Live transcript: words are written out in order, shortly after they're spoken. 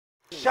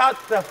Shut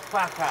the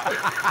fuck up.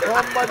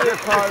 Somebody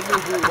call me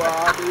who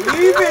I'm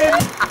leaving.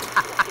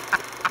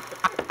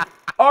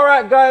 All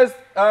right, guys.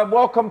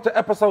 Welcome to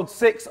episode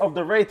 6 of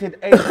the Rated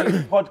 18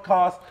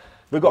 podcast.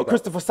 We've got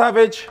Christopher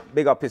Savage.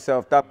 Big up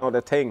yourself, that know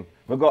the thing.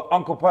 We've got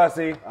Uncle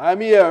Percy.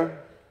 I'm here.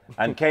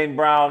 And Kane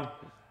Brown.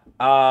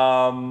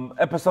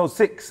 Episode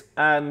 6.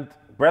 And,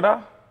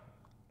 brother,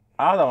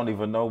 I don't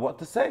even know what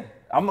to say.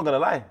 I'm not going to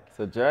lie. It's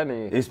a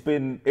journey. It's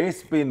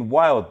been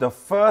wild. The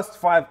first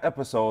 5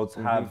 episodes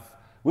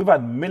we've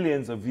had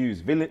millions of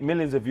views,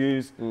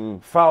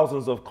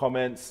 thousands of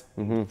comments,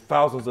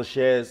 thousands of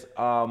shares.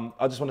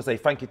 I just want to say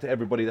thank you to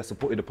everybody that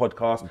supported the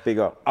podcast. Big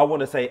up. I want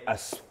to say a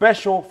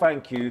special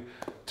thank you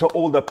to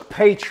all the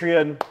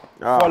Patreon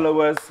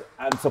followers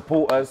and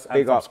supporters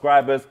and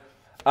subscribers.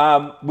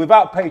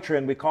 Without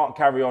Patreon, we can't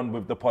carry on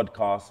with the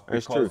podcast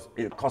because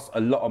it costs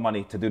a lot of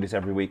money to do this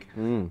every week.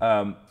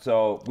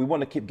 So we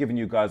want to keep giving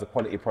you guys a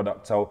quality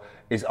product. So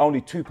it's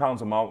only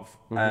 £2 a month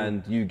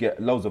and you get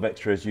loads of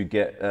extras. You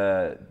get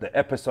the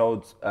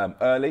episodes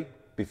early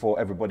before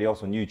everybody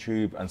else on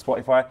YouTube and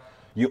Spotify.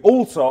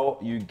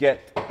 You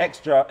get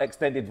extra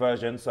extended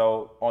versions.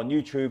 So on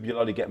YouTube, you'll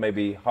only get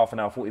maybe half an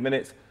hour, 40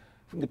 minutes.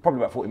 Probably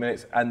about 40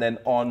 minutes, and then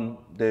on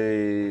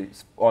the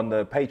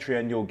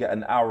Patreon you'll get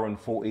an hour and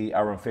 40,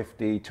 hour and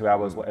 50, 2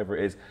 hours, whatever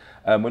it is.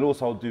 We'll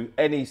also do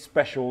any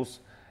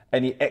specials,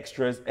 any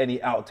extras, any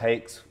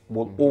outtakes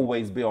will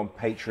always be on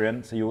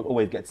Patreon, so you'll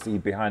always get to see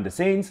behind the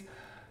scenes.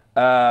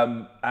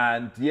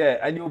 And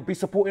you'll be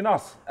supporting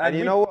us. And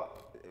you know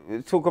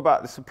what? Talk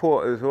about the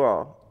support as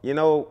well. You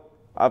know,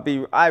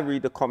 I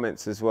read the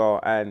comments as well,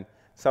 and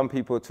some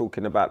people are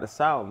talking about the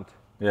sound.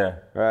 Yeah.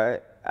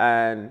 Right.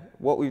 And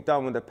what we've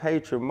done with the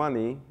Patreon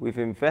money, we've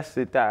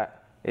invested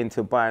that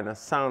into buying a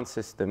sound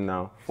system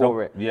now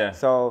for it. Yeah.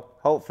 So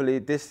hopefully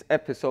this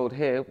episode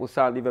here will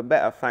sound even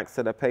better thanks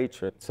to the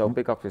Patreon. So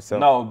big up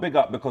yourself. No, big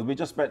up, because we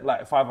just spent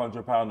like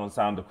 £500 on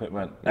sound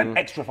equipment, an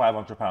extra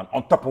 £500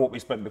 on top of what we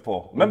spent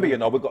before. Remember, you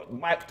know, we got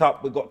mic'd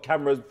up, we got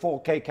cameras,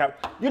 4K cameras.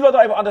 You lot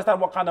don't even understand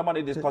what kind of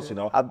money this costs, you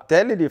know. I'm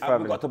telling you, and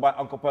family. we got to buy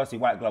Uncle Percy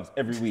white gloves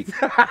every week.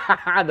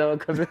 I know,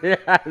 because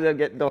I don't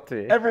get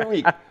naughty. Every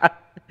week.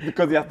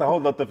 Because he has to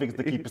hold on to things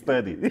to keep it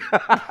sturdy.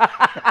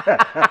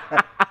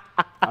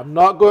 I'm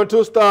not going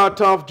to start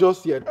off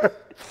just yet.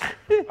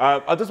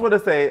 I just want to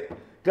say,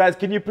 guys,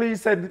 can you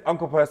please send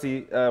Uncle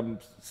Percy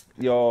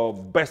your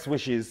best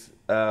wishes?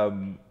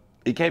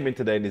 He came in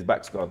today and his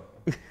back's gone.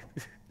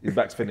 His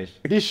back's finished.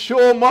 The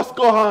show must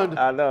go on.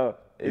 I know.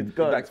 It's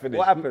gone. His back's finished.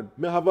 What happened?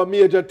 Me have a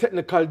major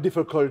technical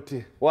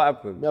difficulty. What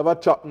happened? Me have a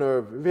chopped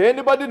nerve. If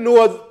anybody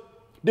knows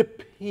the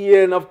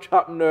pain of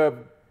chopped nerve,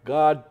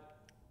 God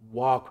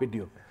walk with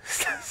you.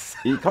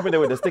 He come in there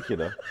with a stick, you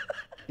know.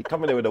 He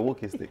come in there with a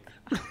walking stick.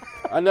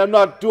 And I'm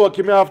not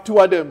joking, me have 2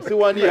 of them. See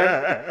one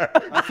here,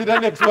 and see the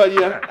next one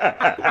here.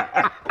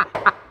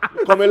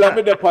 Come in like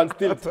me the pan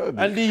still.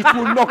 And these 2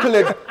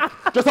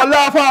 knuckleheads just a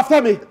laugh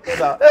after me.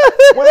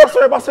 When I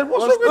saw him, I said,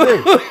 what's wrong with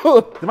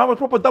him? The man was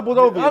proper doubled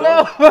over, you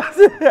know.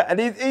 And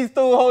he's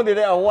still holding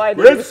it and wide.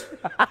 Chris,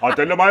 I'll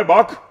tell you my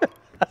back.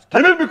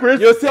 Killing me,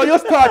 Chris. You see how you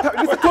start,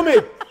 listen to me.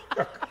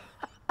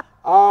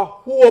 I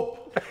hope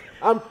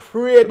and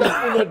pray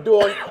that you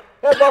don't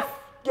ever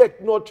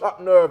get no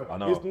chopped nerve. I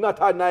know. It's not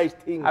a nice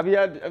thing. Have you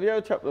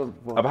ever chopped nerve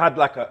before? I've had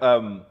like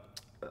a,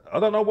 I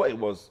don't know what it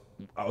was.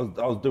 I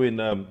was doing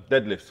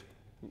deadlifts.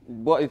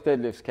 What is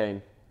deadlifts,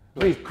 Kane?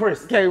 Please,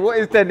 Chris. Kane, what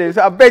is deadlifts?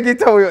 I beg you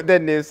tell me what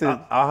deadlifts is.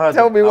 I heard.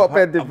 Tell me what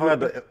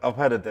deadlifts is. I've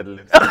heard a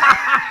deadlift.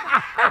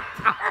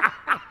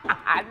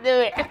 I knew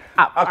it.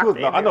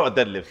 I know what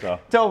deadlifts are.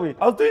 Tell me.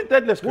 I was doing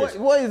deadlifts, Chris.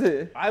 What is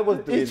it? I was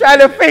doing. He's trying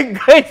to think.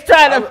 He's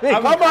trying to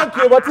think. Come on,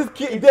 kid, what is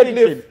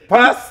deadlift?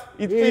 Pass.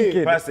 He's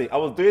thinking. Percy, I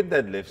was doing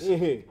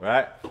deadlifts,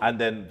 right? And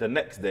then the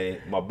next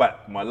day,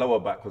 my lower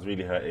back was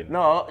really hurting.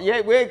 No,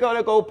 yeah, we ain't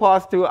gonna go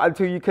past to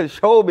until you can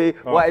show me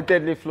what a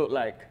deadlift look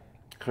like.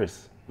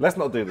 Chris, let's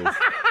not do this.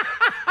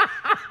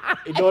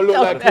 It don't look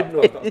like it,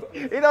 no.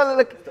 It don't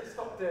look.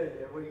 Stop there,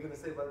 yeah. What are you going to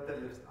say about the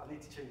deadlifts? I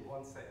need to change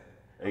one set.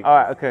 All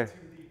right, okay.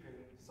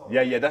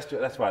 Yeah,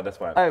 that's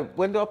fine. Hey,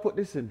 when do I put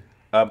this in?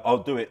 I'll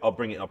do it. I'll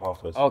bring it up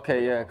afterwards.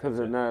 Okay, yeah, because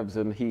of nerves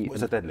and heat.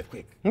 What's a deadlift?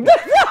 Quick.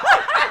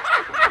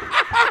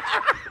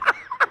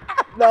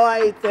 No, I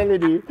ain't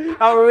telling you.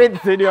 I'm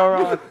rinsing your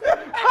ass.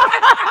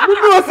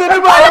 What's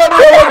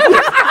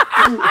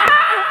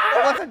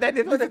a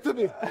deadlift? Listen to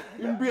me.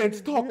 In brain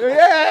stuck.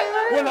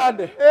 Yeah. Hold on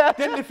there.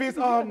 Deadlift is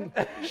on.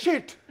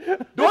 Shit.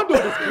 Don't do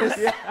this, Chris.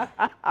 Yeah,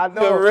 I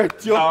know.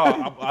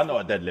 I know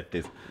what deadlift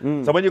is.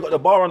 So when you got the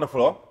bar on the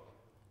floor,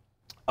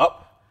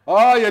 up.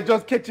 Oh, you're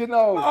just catching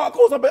out. Oh, of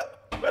course,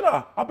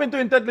 I've been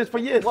doing deadlifts for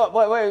years. What?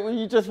 Wait,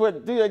 you just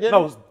went do it again?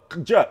 No,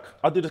 jerk.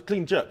 I do the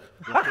clean jerk.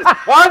 Don't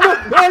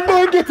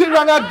get it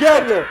wrong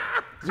again.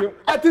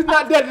 That is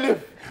not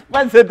deadlift.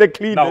 Man said the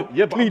clean. No,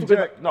 yeah, but clean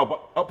jerk.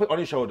 but I'll put it on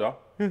your shoulder.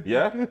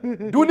 Yeah.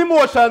 Do the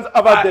motions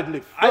of a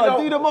deadlift. I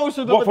do the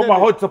motions What of a for my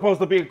deadlift. hood supposed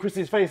to be in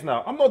Chris's face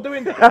now? I'm not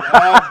doing that.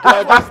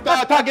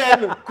 Start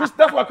again. Chris,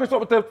 that's why Chris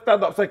wanted to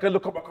stand up so he can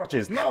look at my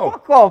crutches. No.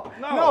 Fuck off.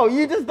 No. No,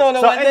 you just don't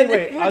know So what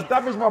anyway, deadlift I is.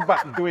 damaged my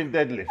back doing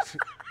deadlifts.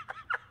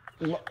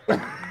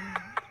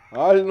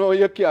 I know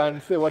you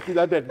can't say what is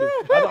a deadlift.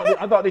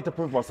 I don't need to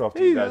prove myself to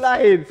you He's guys.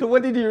 lying. So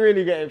what did you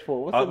really get it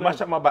for? What's I the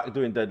mashed up my back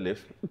doing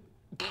deadlift.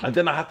 And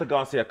then I had to go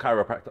and see a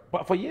chiropractor.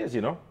 But for years,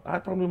 you know, I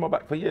had problems with my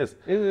back for years.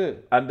 Is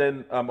it? And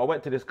then I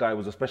went to this guy who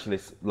was a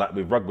specialist, like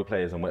with rugby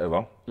players and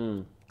whatever.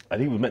 And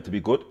he was meant to be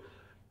good.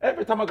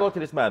 Every time I go to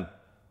this man,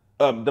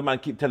 the man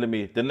keep telling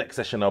me the next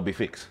session I'll be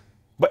fixed.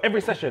 But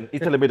every session,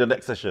 he's telling me the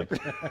next session.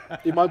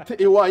 He want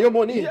your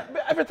money. Yeah,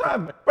 but every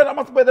time. Brother, I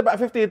must have been there about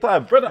 15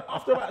 times. Brother,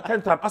 after about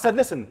 10 times, I said,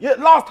 listen,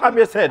 last time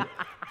you said,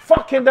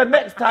 fucking the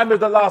next time is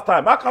the last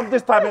time. How come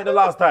this time ain't the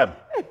last time?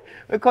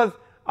 Because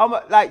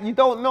like you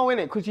don't know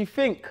innit? Because you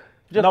think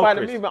just No, by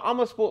Chris. the movement. I'm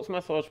a sports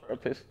massage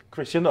therapist.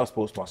 Chris, you're not a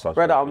sports massage.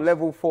 Brother, I'm therapist.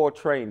 level 4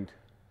 trained.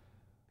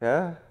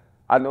 Yeah.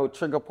 I know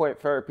trigger point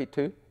therapy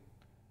too.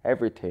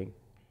 Everything.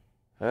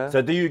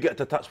 So do you get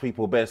to touch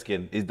people bare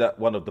skin? Is that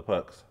one of the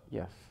perks?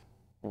 Yes.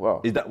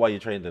 Well, Is that why you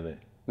trained in it?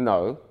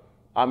 no.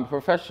 I'm a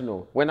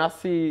professional. When I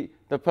see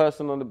the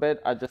person on the bed,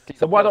 I just see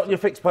So the why don't person. you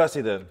fix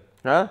Percy then?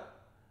 Huh?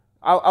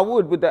 I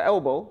would with the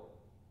elbow.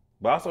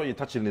 But I saw you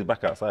touching his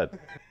back outside.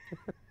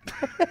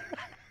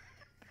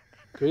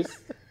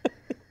 Chris,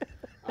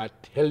 I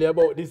tell you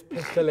about this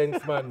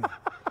pestilence, man.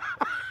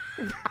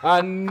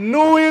 I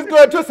knew he's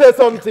going to say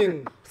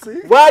something.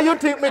 See? Why you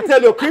think me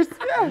tell you, Chris?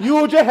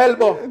 Use your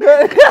elbow.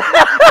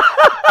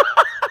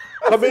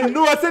 I mean,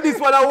 no, I said this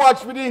when I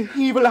watch with the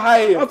evil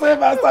eye. I said,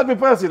 man, start with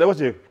Percy, then,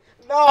 was you?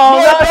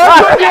 No,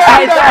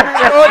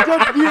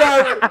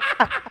 Don't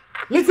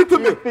listen to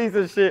me. piece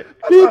of shit.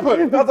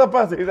 People, That's a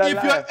Percy.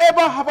 if you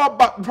ever have a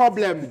back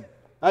problem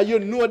and you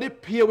know the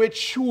pain will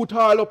shoot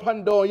all up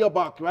and down your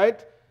back,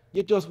 right?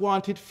 You just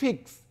want it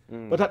fixed.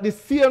 But at the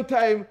same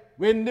time,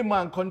 when the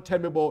man come tell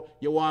me about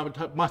you want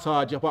to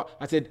massage your back,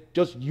 I said,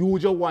 just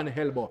use your one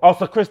elbow. Oh,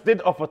 so Chris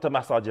did offer to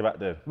massage you back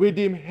then? With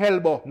him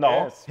elbow. No,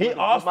 Yes, he with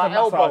asked my to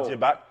massage elbow. you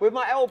back. With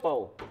my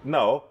elbow.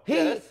 No, he...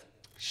 Yes.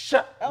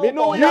 Shut Me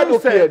know You you're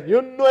said- doing.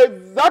 You know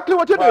exactly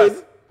what you're doing.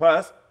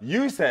 First,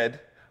 you said,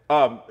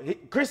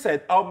 Chris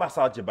said, I'll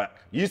massage your back.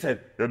 You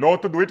said, you know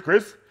what to do it,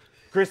 Chris?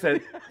 Chris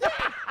said,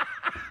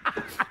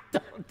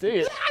 Do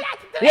it.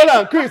 Hold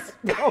on, Chris.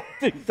 Don't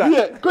do that.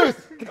 Yeah,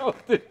 Chris.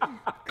 Don't do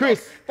that.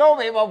 Chris, Don't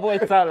make my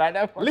voice sound like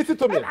that. listen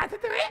to me.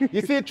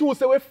 You see, true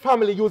say with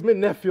family use my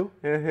nephew,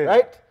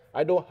 right?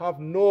 I don't have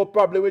no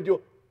problem with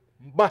you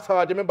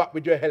massaging me back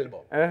with your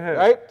elbow,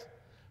 right?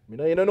 You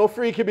know, you know no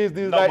freaky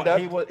business no, like but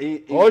that.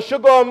 he Oh,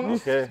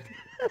 gums. okay.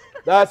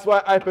 That's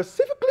why I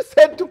specifically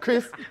said to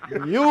Chris,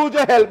 use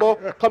your elbow,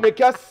 come I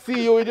can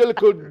see you with your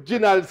little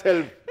ginal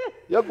self.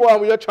 You go on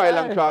with your trial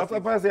and I cross. saw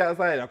Percy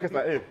outside, and Chris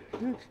like, hey.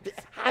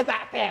 How's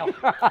that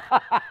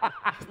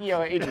feel?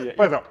 You're an idiot.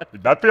 Percy,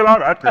 did that feel all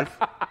right, Chris?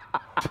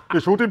 The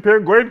shooting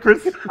pain going,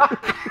 Chris?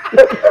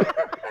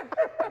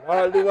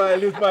 All the while,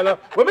 this man. Let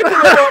me tell you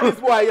about this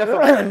boy.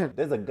 Yes,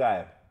 There's a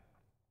guy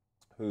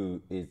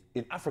who is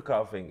in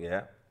Africa, I think,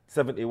 yeah,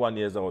 71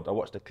 years old. I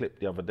watched a clip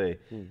the other day,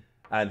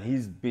 and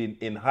he's been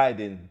in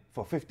hiding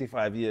for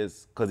 55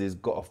 years because he's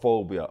got a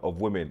phobia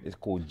of women. It's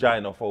called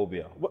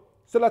gynophobia. What?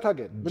 Say that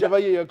again. We never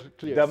hear you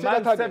clear. The Say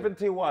man, that again.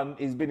 71,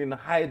 he's been in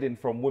hiding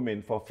from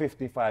women for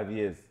 55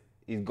 years.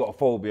 He's got a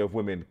phobia of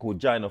women called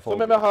gynophobia. So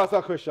let me ask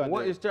a question.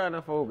 What then. is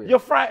gynophobia? You're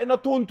frightened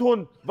of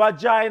tun-tun,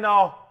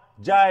 vagina,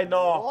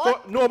 gyno.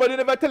 So nobody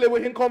never tell you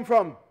where he come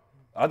from.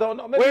 I don't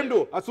know, maybe When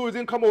do? As soon as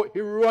he come out,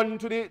 he run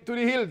to the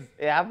hills.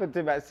 It happened to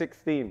him at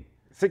 16.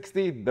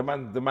 16, the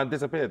man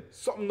disappeared.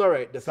 Something not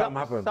right. There's Something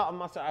happened. Something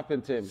must have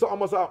happened to him. Something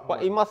must happen.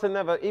 But he must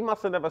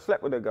have never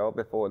slept with a girl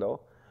before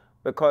though,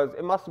 because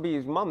it must be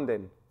his mum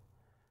then.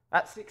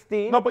 At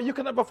 16. No, but you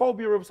can have a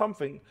phobia of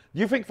something. Do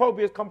you think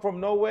phobias come from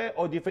nowhere,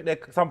 or do you think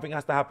that something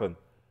has to happen?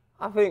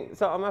 I think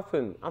something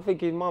happened. I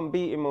think his mum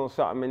beat him or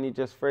something, and he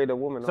just frayed a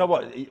woman. So off.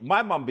 what?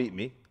 My mum beat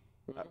me,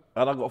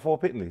 and I got 4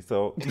 pitney,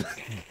 so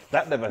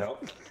that never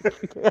helped.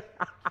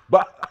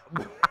 But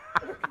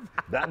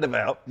that never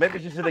helped. Maybe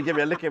she should have given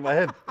me a lick in my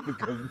head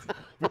because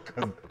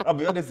I'll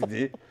be honest with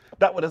you,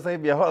 that would have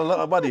saved me a whole lot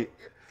of money.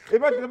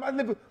 Imagine the man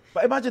living,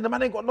 but imagine the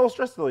man ain't got no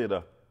stress though, you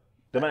know.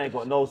 The man ain't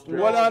got no stress.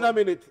 Hold on a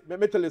minute. Let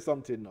me tell you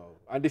something now.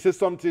 And this is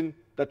something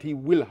that he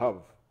will have.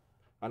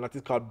 And that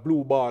is called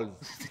blue balls.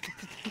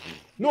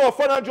 No,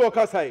 fun and joke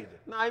aside.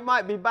 Nah, he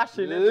might be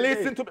bashing. every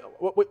Listen day. to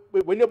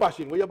me. When you're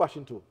bashing, where you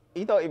bashing to?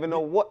 He don't even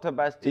know what to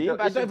bash to. He don't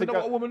even know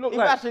what a woman look he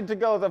like. bashing to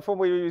girls from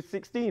when he was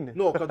 16.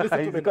 No, because listen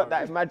to He's me got now.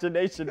 that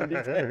imagination in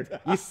his head.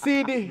 You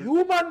see, the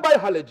human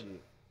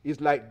biology is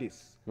like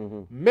this.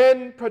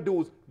 Men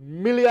produce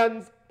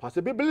millions,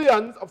 possibly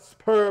billions of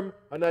sperm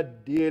on a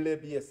daily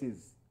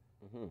basis.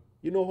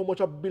 You know how much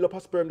a build up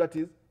of sperm that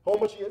is? How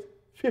much years?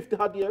 50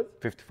 hard years?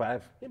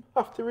 55. Him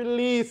have to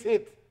release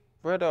it.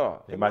 Brother,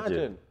 Imagine.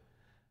 imagine.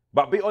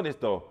 But be honest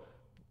though,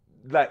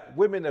 like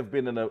women have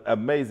been an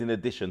amazing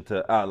addition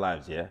to our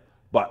lives, yeah?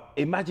 But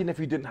imagine if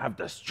you didn't have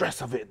the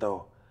stress of it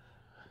though.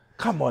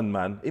 Come on,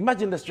 man.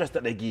 Imagine the stress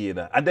that they give you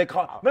there. And they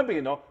can't, remember,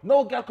 you know,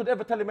 no girl could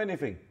ever tell him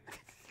anything.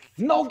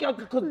 No girl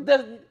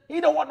could,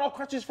 he don't want no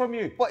crutches from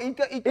you. But he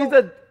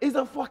He's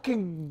a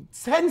fucking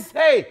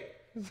sensei.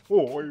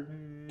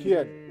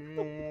 Kian,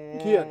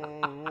 Kane.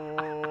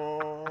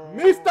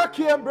 Mr.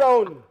 Kane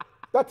Brown.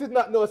 That is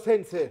not no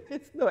sensei.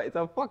 It's not. It's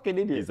a fucking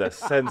idiot. He's a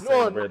sensei,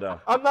 No,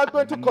 brother. I'm not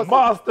going to cuss.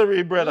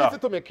 Mastery, brother. Listen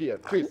to me, Kane,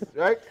 Chris,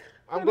 right?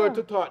 I'm going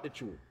to talk the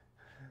truth.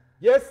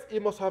 Yes, he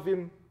must have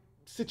him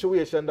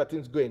situation that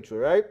he's going through,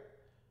 right?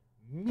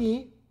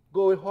 Me,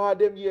 going hard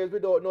them years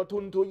without no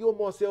tuntun, you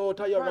must say out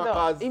of your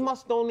rockers. He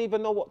must don't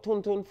even know what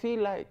tuntun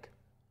feel like.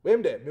 Wait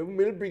him there,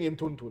 we'll bring him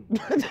tuntun.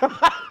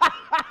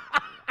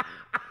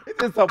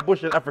 It's in some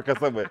bush in Africa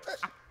somewhere.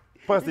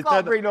 Percy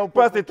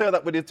turned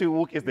up with his 2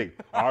 walkies thing.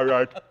 All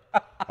right,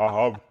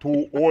 I have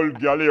 2 old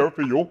gal here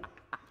for you.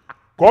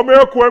 Come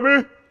here,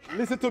 Kwame.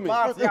 Listen to me.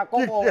 Yeah,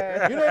 come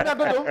on, You know what I'm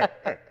going to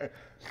do?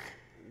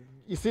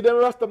 You see them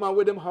Rastaman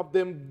where them have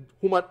them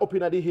woman up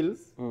in the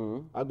hills?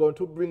 I'm going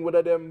to bring one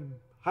of them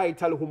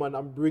high-tall woman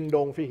and bring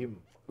down for him.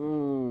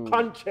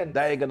 Conscience.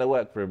 That ain't gonna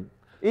work for him.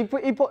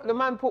 The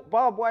man put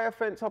barbed wire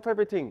fence up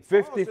everything.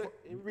 50. So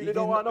he really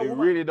don't want no He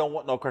woman. really don't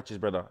want no crutches,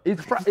 brother. He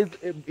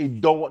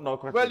don't want no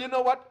crutches. Well, you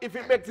know what? If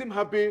it makes him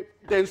happy,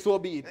 then so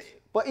be it.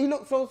 But he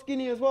looks so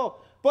skinny as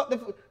well.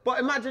 But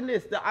imagine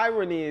this, the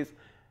irony is,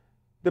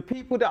 the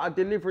people that are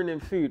delivering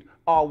him food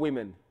are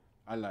women.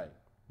 I lie.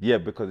 Yeah,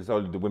 because it's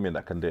only the women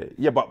that can do it.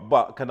 Yeah,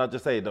 but can I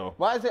just say though?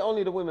 Why is it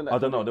only the women that I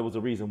don't know. There was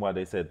a reason why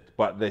they said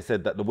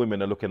that the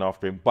women are looking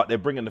after him, but they're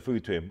bringing the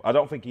food to him. I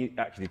don't think he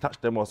actually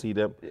touched them or see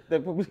them. They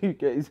probably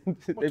get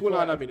Hold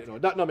on a minute now.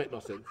 That don't make no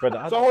sense.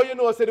 Brother, So how you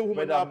know say the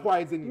woman are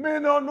poisoning? Me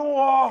no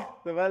know.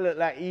 The man look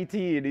like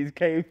E.T. in his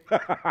cave.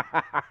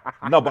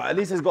 No, but at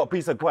least he's got a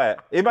piece of quiet.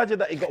 Imagine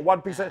that he got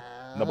 1 piece of.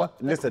 No,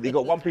 but listen, he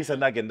got 1 piece of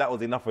nagging. That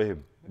was enough for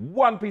him.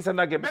 1 piece of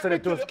nagging. Sent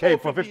him to his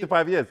cave for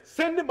 55 years.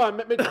 Send the man,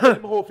 make me tell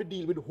him how to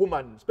deal with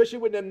woman, especially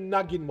when they're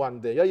nagging one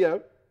day. Yeah.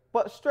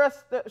 But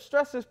stress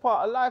is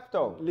part of life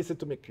though. Listen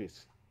to me,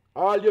 Chris.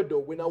 All you do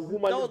when a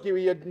woman is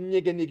giving you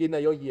nigga in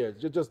your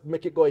ears, you just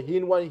make it go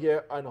in one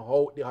ear and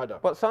out the other.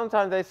 But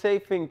sometimes they say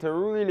things to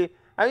really,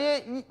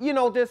 and you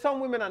know, there's some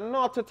women that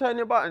know how to turn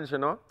your buttons, you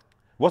know.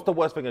 What's the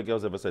worst thing a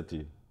girl's ever said to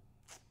you?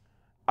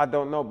 I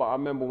don't know, but I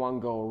remember one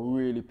girl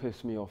really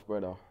pissed me off,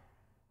 brother.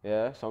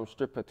 Yeah, some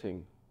stripper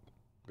thing.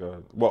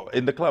 What,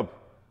 in the club?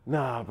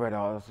 Nah, brother,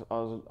 I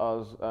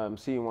was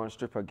seeing one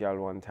stripper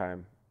girl one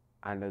time,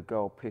 and the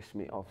girl pissed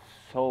me off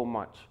so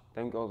much.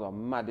 Them girls are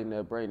mad in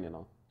their brain, you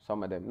know.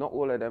 Some of them, not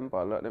all of them,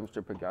 but a lot of them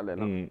stripper girls, you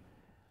know.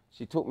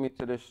 She took me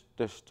to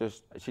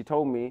she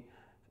told me,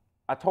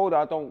 I told her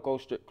I don't go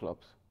strip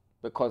clubs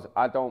because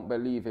I don't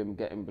believe in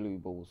getting blue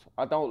balls.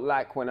 I don't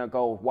like when a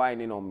girl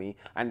whining on me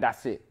and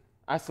that's it.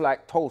 That's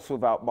like toast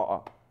without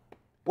butter.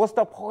 What's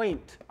the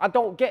point? I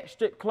don't get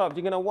strip clubs.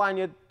 You're gonna whine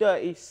your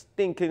dirty,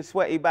 stinking,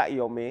 sweaty batty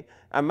on me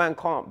and man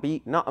can't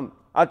beat nothing.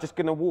 I'm just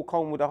gonna walk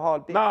home with a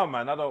hard dick. Nah,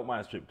 man, I don't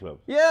mind strip clubs.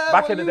 Yeah,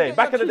 back well, in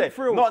the day,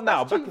 thrills. not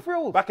now. That's cheap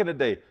thrills. Back in the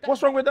day.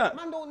 What's wrong with that?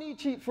 Man don't need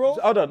cheap thrills.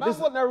 Hold on, man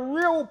want a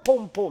real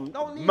pom pom.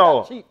 Don't need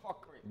No. that cheap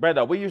fuckery.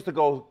 Brother, we used to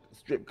go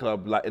strip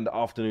club like in the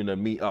afternoon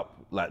and meet up.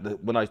 Like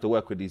when I used to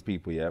work with these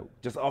people, yeah.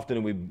 Just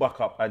afternoon we buck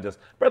up and just,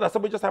 brother,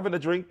 somebody just having a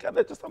drink and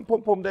there's just some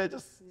pom pom there,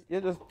 just. You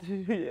just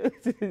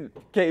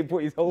Kane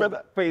put his whole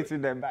face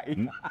in them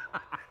batty.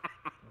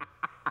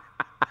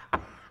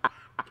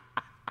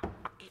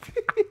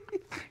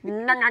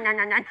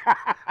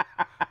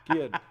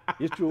 Kid,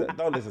 it's true.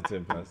 Don't listen to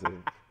him, Percy.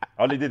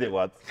 I only did it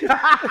once. I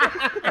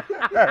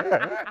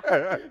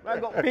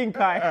got pink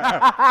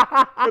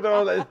eye.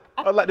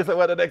 I'd like this at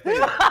work the next day.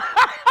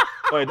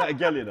 Wait, that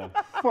girl, you know.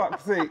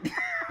 Fuck's sake.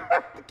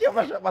 Get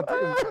my shut my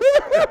team.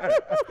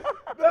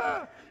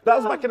 That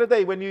was back in the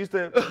day when you used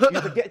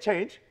to get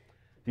change.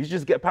 You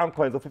just get pound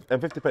coins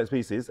and 50 pence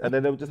pieces, and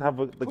then they would just have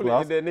the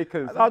glass. It in their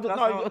knickers. I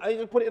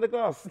just put it in the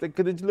glass. They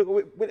could just look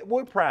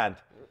with pride.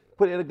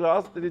 Put it in the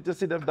glass. Did you just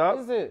see them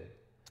dance? Is it?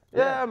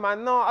 Yeah,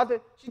 man. No,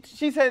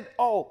 she said,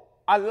 "Oh,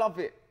 I love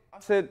it."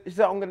 She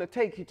said, "I'm gonna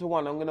take you to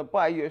one. I'm gonna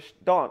buy you a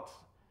dance."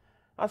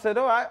 I said,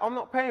 "All right, I'm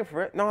not paying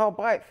for it. No, I'll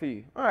buy it for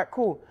you." All right,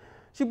 cool.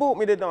 She bought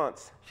me the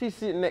dance. She's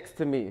sitting next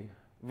to me,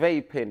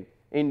 vaping,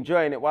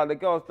 enjoying it while the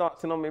girl's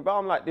dancing on me. But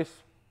I'm like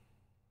this,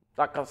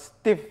 like a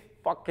stiff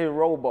fucking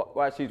robot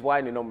while she's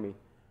whining on me.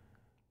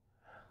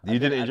 You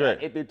didn't enjoy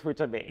it? It did twitch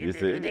a bit. You see?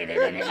 She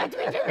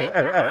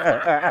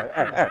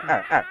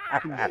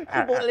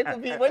bought a little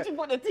bit. When she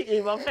put the titty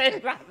in my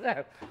face,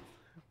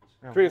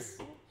 Chris,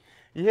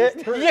 yeah.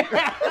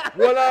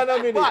 hold on a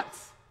minute. But,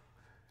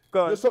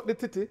 go on. You suck the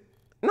titty.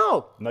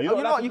 No, you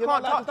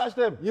can't touch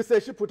them. You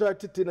say she put her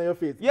titty in your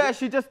face. Yeah,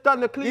 she just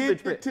done the cleavage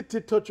Did the bit. titty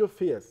touch your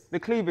face? The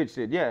cleavage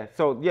did, yeah.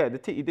 So, yeah, the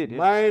titty did, yeah.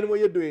 Mind what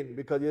you're doing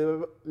because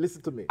you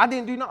listen to me. I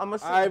didn't do nothing.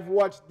 I've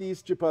watched these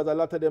strippers, a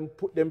lot of them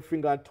put them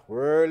finger and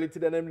twirl it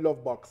in them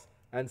love box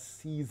and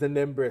season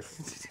them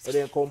breasts. And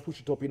then come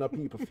push it up in a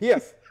people's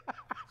face.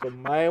 So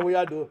mind what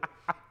you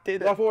do.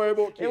 Don't worry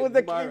about it. It was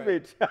the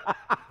cleavage.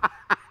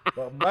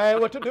 But mind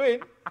what you're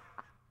doing.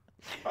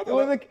 It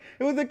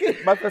was a kid.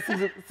 But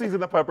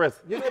season up her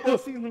breast. You know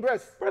about seasoned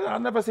breast? Brother,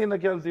 I've never seen a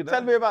girl do that.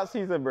 Tell me about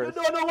season breast.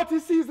 You don't know what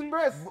is seasoned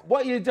breast?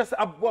 What you just,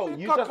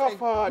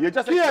 you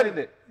just explained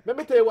it. Let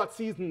me tell you what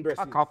seasoned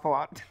breast is. Cough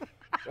what?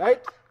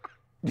 Right?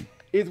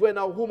 Is when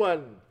a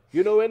woman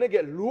You know when they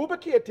get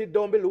lubricated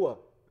down below,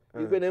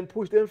 is when them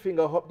push them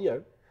finger up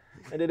there,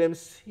 and then them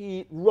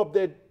rub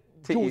their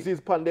juices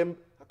upon them.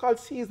 I call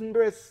seasoned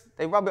breasts.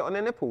 They rub it on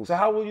their nipples. So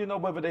how will you know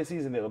whether they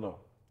season it or not?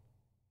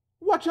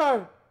 Watch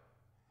her.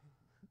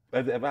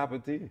 Has it ever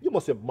happened to you? You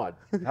must be mad.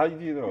 How do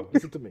you know?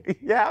 Listen to me.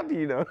 Yeah, how do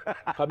you know?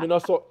 I mean, I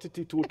saw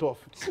titty too tough.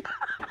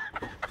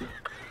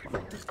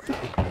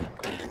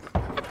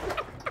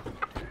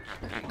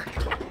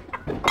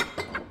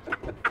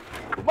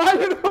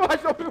 Man, you know what I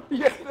showed you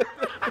yesterday?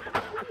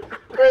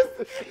 Chris,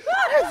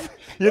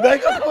 You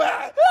think I'm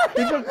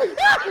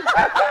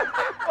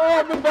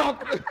oh, my back.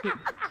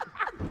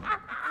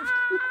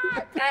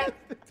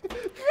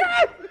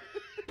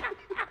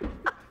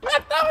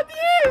 What's up with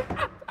you?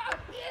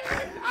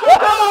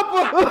 Shut up!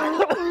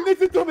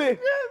 Listen to me.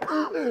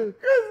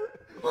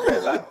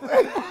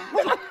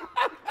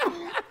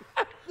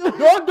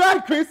 Don't die,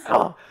 Chris.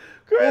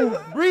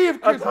 Breathe,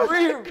 Chris,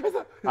 breathe.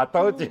 I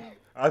told you.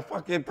 I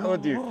fucking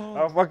told you.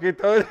 I fucking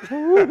told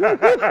you.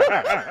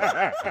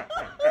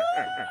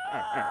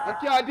 I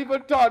can't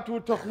even talk to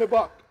talk me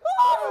back.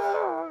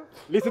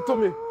 Listen to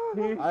me.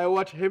 I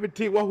watch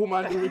everything what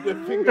woman do with their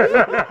fingers.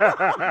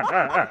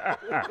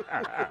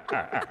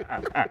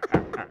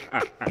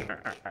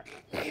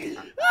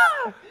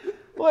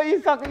 What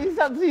you suck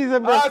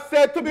season, bro? I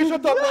said to me,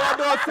 shut up, I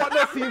don't suck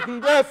the season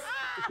breast.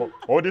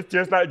 Oh, this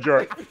tastes like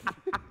jerk.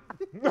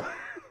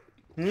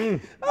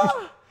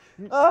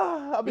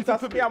 I'll be Listen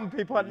to me. scam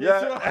people.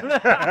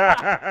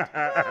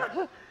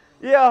 Yeah.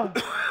 Yeah.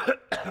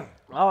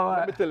 All Let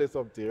right. me tell you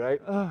something,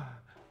 right?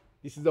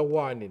 This is a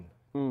warning.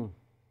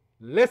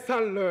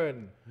 Lesson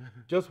learned.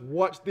 Just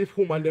watch this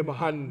woman them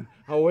hand,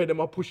 how way them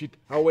a push it,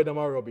 how way them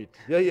a rub it.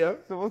 Yeah.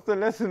 So what's the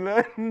lesson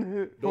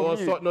learned? Don't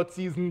suck no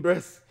seasoned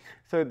breast.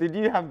 So did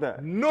you have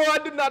that? No, I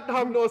did not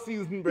have no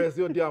seasoned breast.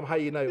 You damn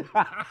hyena. You.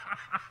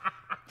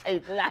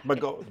 My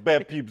God,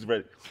 bare pubes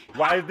ready.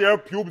 Why is there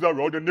pubes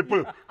around your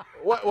nipple?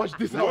 Watch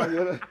this out.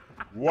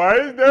 Why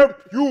is there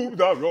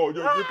pubes around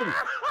your nipple?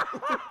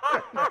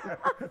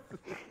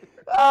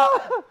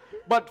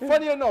 But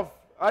funny enough,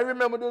 I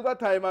remember there was a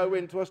time I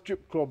went to a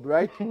strip club,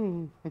 right?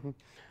 And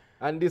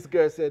this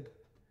girl said,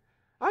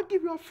 I'll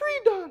give you a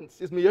free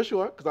dance. Is me, you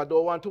sure? Because I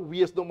don't want to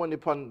waste no money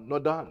upon no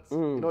dance.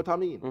 You know what I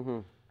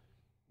mean?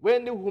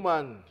 When the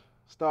woman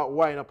start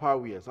winding up her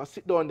waist, I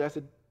sit down there, I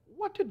said,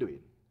 what you doing?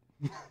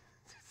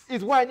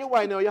 It's whining,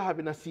 or you're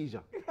having a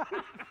seizure.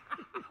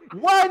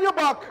 Wind your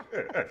back.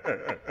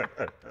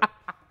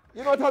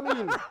 You know what I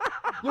mean?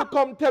 You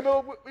come tell me,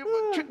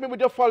 you trick me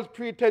with your false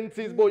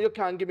pretenses, but you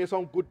can't give me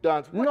some good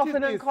dance. Nothing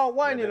of them can't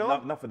whine, you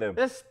know? Enough of them.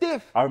 They're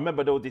stiff. I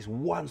remember there was this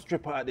one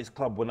stripper at this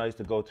club when I used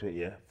to go to it,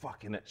 yeah?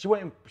 Fucking it. She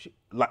wasn't,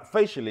 like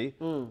facially,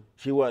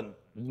 she wasn't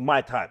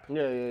my type.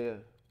 Yeah.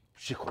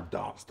 She could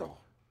dance though.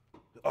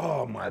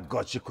 Oh my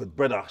God, she could,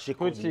 brother. She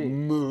could she?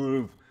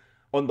 move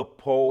on the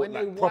pole, When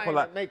like you proper, whine,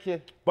 like. it make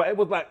you... But it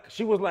was like,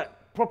 she was like,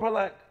 proper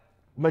like,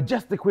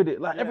 majestic with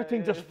it. Like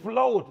everything just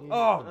flowed.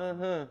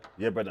 Oh.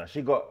 Yeah, brother.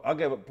 She got, I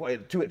gave her put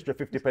in 2 extra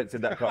 50 pence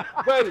in that cup.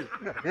 Well,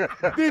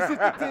 this is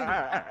the thing.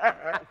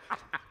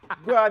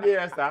 Go on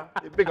here, sir.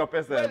 Big up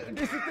yourself. Well,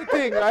 this is the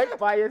thing, right?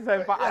 Buy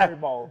yourself an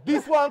animal.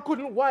 This one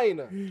couldn't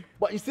whine.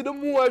 But you see, the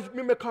more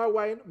me make her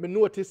whine, me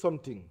notice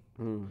something.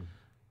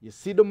 You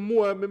see, the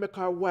more me make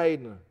her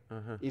whine,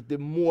 is the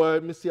more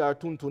me see her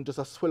tun just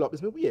a swell up.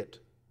 It's me, wait,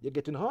 you're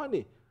getting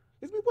horny.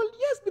 It's me, well,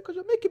 yes, because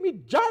you're making me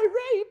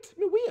gyrate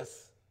me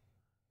waist.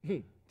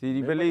 Did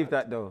you believe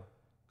that though?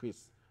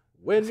 Chris,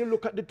 when you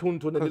look at the tun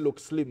and they look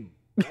slim,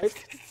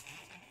 right?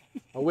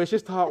 And when she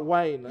start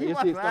whining, and you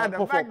see it start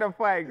puff up.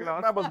 magnifying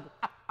glass.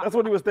 That's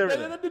what he was staring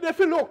at. Then if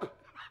you look,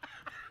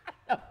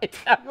 you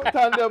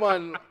tell them,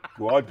 man.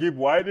 Go on, keep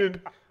whining.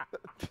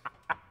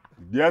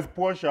 Yes,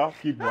 Portia,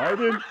 keep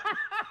whining.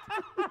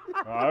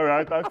 All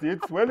right, I see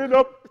it swelling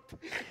up.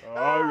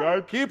 All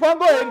right. Keep on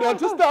going, don't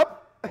you stop.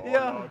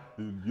 Yeah.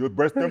 Your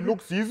breast them look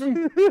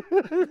seasoned.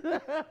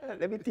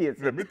 Let me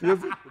taste. Let me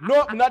taste it.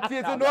 No, I'm not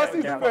tasting no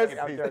season breast.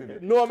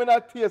 No, I'm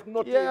not tasting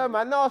nothing. Yeah,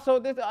 man. No, so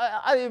this,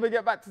 I didn't even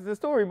get back to the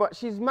story, but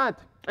she's mad.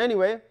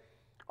 Anyway,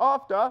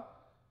 after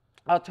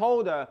I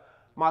told her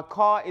my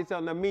car is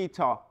on the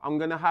meter, I'm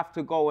gonna have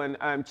to go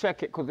and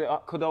check it because it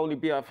could only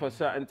be up for a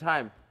certain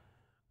time.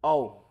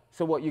 Oh,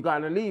 so what? You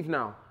gonna leave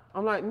now?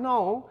 I'm like,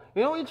 no.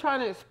 You know when you're trying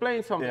to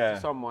explain something to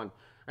someone,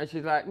 and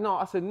she's like, no.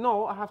 I said,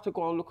 no. I have to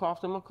go and look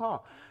after my car.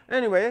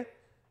 Anyway,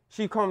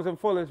 she comes and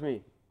follows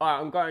me. All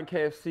right, I'm going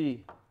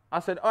KFC. I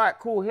said, all right,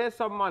 cool. Here's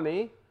some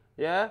money.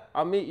 Yeah,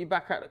 I'll meet you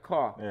back at the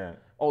car. Yeah.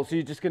 Oh, so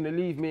you're just gonna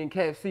leave me in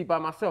KFC by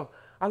myself?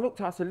 I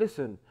looked at her, I said,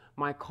 listen,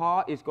 my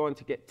car is going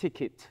to get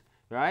ticket,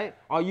 right?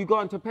 Are you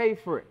going to pay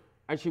for it?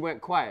 And she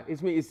went quiet.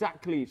 It's me,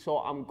 exactly. So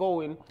I'm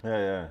going.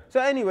 Yeah. So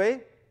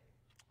anyway,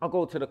 I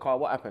go to the car.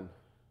 What happened?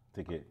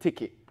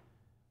 Ticket.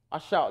 I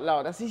shout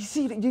loud. I said, you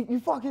see that? You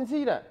fucking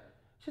see that?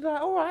 She's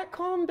like, all right,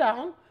 calm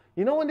down.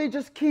 You know when they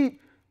just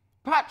keep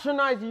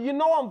patronizing you,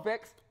 know I'm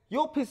vexed.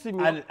 You're pissing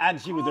me off.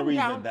 And she was the Calm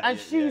reason. down.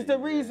 She's the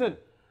reason.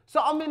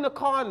 So I'm in the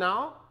car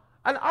now,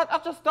 and I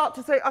just start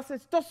to say, I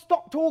said, just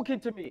stop talking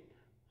to me.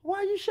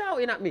 Why are you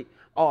shouting at me?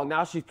 oh,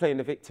 now she's playing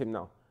the victim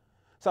now.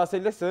 So I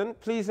said, listen,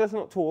 please let's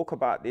not talk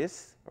about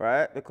this,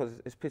 right? Because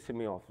it's pissing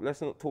me off.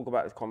 Let's not talk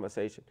about this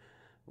conversation.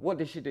 What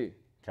did she do?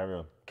 Carry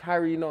on.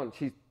 Carrying on.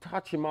 She's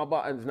touching my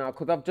buttons now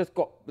because I've just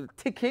got the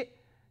ticket,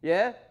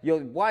 yeah?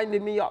 You're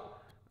winding me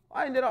up.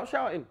 I ended up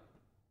shouting.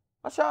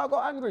 I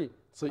got angry.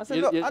 So I said,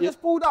 look, I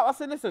just pulled out. I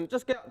said, listen,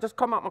 just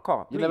come out my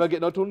car. You never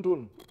get no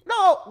tun-tun?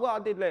 No, well, I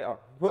did later.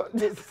 But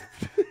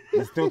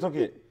You still took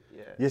it?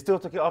 Yeah. You still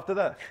took it after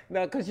that?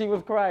 No, because she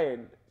was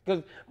crying.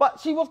 But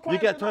she was crying.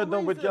 You get turned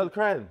on with girl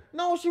crying?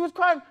 No, she was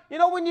crying. You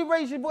know when you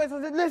raise your voice,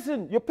 I said,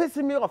 listen, you're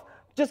pissing me off.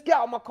 Just get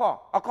out of my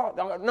car. I can't,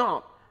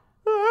 no.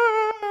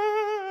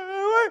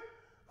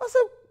 I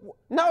said,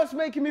 now it's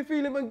making me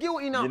feel even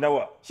guilty now. You know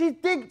what?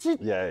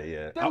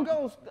 Yeah. Them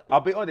girls.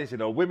 I'll be honest, you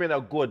know, women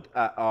are good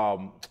at,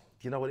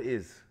 you know what it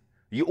is?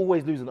 You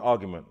always lose an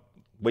argument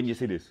when you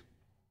see this.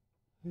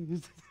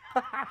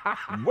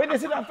 When you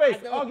see that face,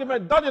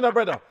 argument done, you know,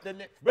 brother.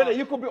 Brother,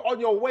 you could be on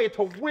your way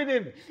to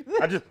winning.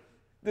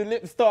 The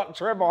lips start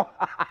tremor.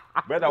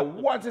 Brother,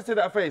 once you see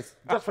that face,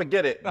 just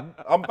forget it.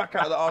 I'm back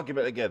out of the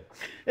argument again.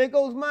 It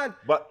goes mad.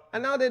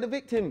 And now they're the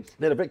victims.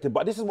 They're the victim.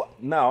 But this is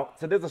what now.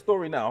 So there's a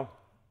story now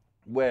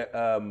where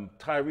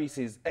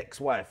Tyrese's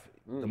ex-wife,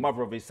 the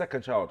mother of his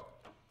second child,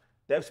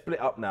 they've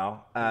split up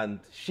now. And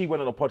she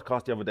went on a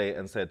podcast the other day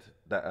and said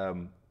that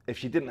if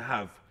she didn't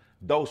have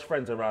those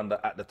friends around her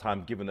at the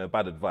time giving her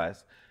bad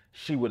advice,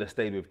 she would have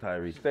stayed with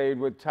Tyrese. Stayed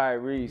with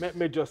Tyrese. Let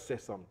me just say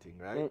something,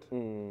 right?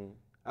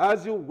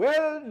 As you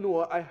well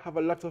know, I have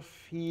a lot of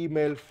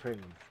female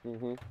friends.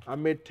 I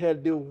may tell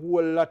the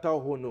whole lot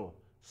of who know,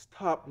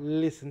 stop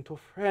listening to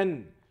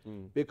friends.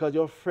 Because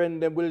your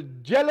friend them will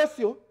jealous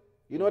you.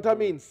 You know what I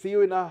mean? See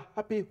you in a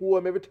happy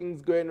home,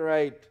 everything's going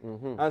right.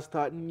 And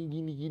start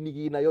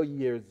niggy in your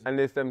ears. And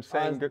there's them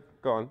same,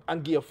 go on.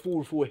 And give a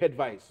full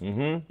advice. You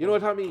know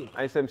what I mean?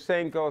 And it's them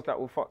same girls that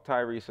will fuck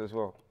Tyrese as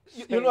well.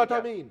 You know what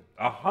I mean?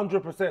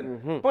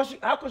 100%. But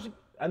how could she?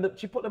 And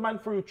she put the man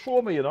through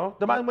trauma, you know?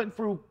 The man went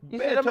through... You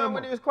see the man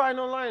when he was crying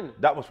online?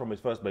 That was from his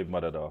first baby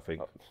mother, though, I think.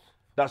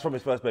 That's from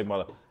his first baby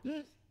mother.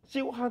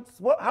 She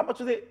wants... How much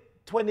is it?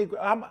 20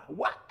 grand.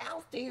 What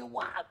else do you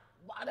want?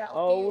 What else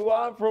do you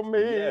want from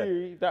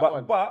me?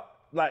 Yeah. But,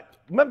 like,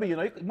 remember, you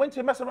know, when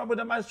you mess around with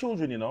a man's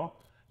children, you know,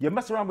 you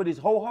mess around with his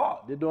whole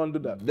heart. They don't do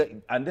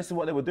that. And this is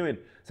what they were doing.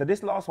 So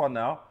this last one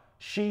now,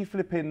 she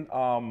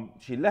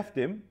left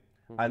him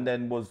and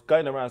then was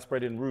going around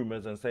spreading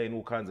rumors and saying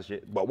all kinds of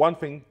shit. But one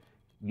thing...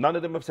 None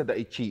of them have said that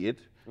he cheated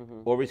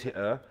or he's hit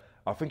her.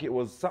 I think it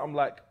was something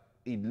like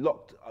he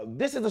locked,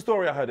 this is the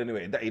story I heard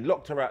anyway, that he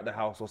locked her out the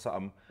house or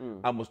something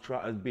and was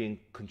being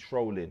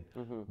controlling.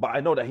 But I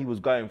know that he was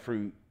going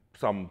through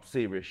some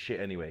serious shit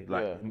anyway,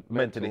 like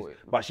mentally.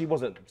 But she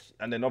wasn't,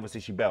 and then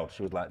obviously she bailed.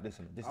 She was like,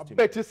 listen, this is too much. I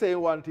bet you say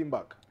you want him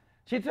back.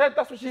 She said,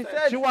 that's what she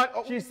said.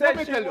 She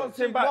said she wants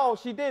him back. No,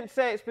 she didn't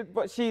say it,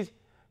 but she's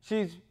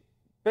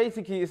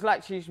basically, it's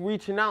like she's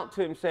reaching out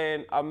to him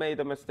saying, I made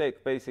a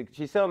mistake, basically.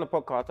 She said on the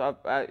podcast,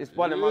 it's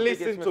one of my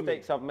biggest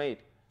mistakes I've made.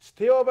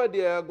 Stay over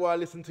there, go and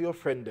listen to your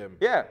friend them.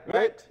 Yeah,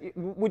 right?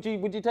 Would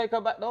you take her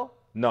back though?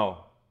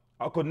 No.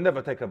 I could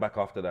never take her back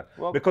after that.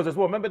 Well, because as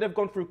well, remember they've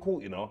gone through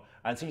court, you know,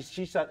 and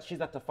she's had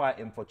to fight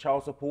him for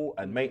child support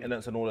and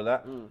maintenance and all of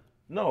that.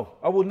 No,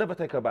 I will never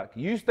take her back.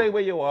 You stay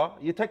where you are,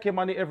 you take your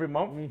money every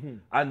month,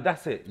 and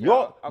that's it.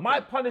 My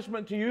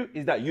punishment to you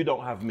is that you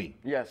don't have me.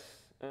 Yes.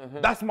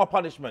 That's my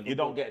punishment. You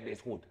don't get this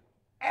hood.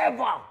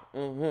 Ever.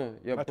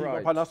 You're not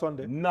even on a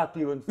Sunday. Not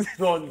even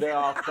Sunday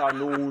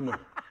afternoon.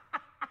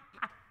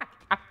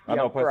 I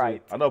know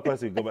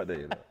Percy go back there,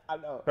 you know. I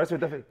know. Percy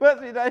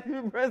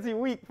definitely. Percy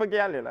weak for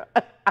girl, you know.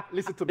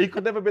 Listen to me. He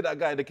could never be that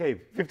guy in the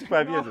cave.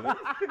 55 years, you know.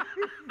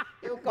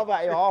 He'll come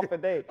out here half a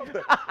day.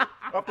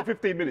 After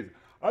 15 minutes.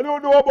 I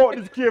don't know about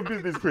this cave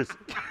business, Chris.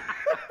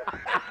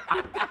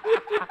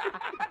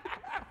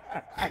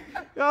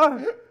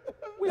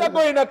 We are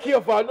going to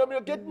cave, man.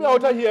 Get me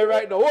out of here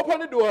right now. Open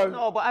the door.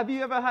 No, but have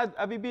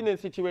you been in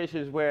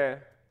situations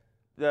where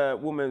the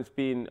woman's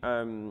been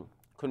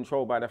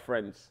controlled by the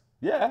friends?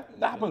 Yeah,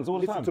 that happens all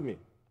the time. Listen to me.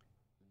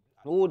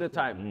 All the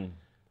time.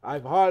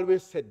 I've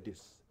always said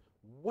this.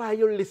 Why are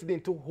you listening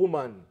to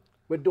woman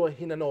when don't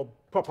in no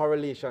proper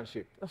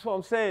relationship? That's what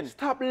I'm saying.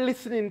 Stop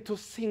listening to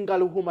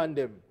single woman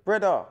them.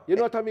 Brother. You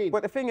know what I mean?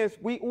 But the thing is,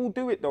 we all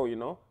do it though, you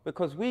know,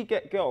 because we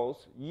get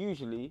girls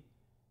usually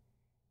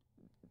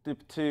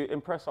to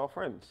impress our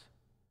friends.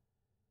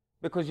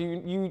 Because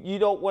you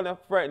don't want a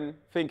friend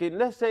thinking,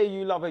 let's say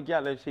you love a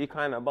girl and she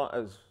kind of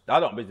butters. I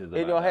don't business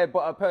in your head,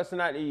 but her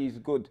personality is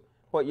good,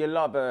 but you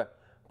love her.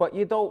 But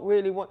you don't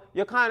really want,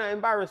 you're kind of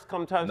embarrassed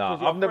sometimes. No,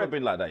 I've never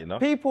been like that, you know.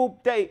 People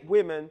date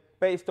women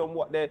based on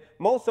what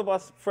most of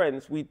us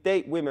friends, we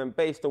date women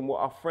based on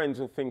what our friends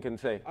will think and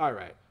say. All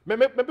right.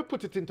 Maybe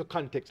put it into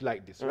context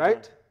like this,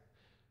 right?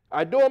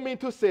 I don't mean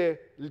to say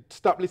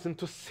stop listening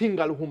to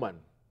single woman,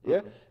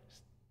 yeah?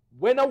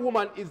 When a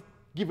woman is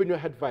giving you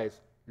advice,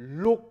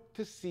 look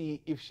to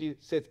see if she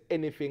says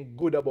anything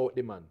good about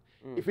the man.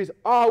 If it's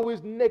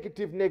always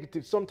negative,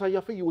 sometimes you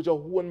have to use your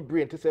own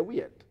brain to say,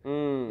 wait,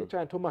 you're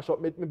trying to mash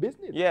up my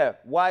business. Yeah,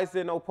 why is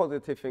there no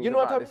positive things You know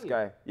about what I this mean?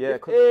 guy? Yeah,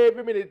 If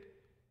every minute,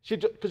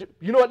 because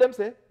you know what them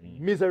say?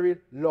 Misery,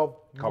 love,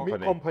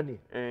 company.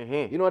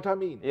 You know what I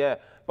mean? Yeah,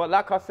 but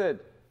like I said,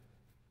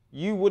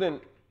 you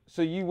wouldn't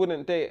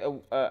date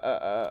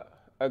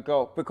a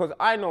girl, because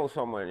I know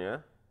someone, yeah?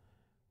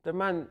 The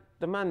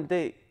man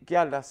date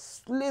girl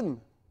that's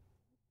slim.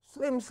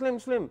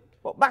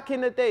 But back in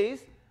the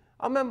days,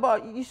 I remember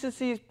you used to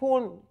see his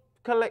porn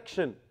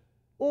collection,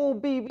 all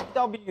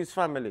BBW's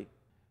family.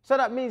 So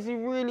that means he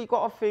really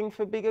got a thing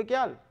for bigger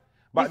gal.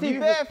 But you see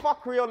bare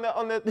fuckery on the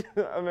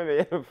I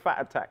remember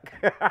Fat Attack.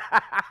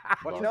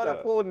 You know the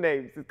porn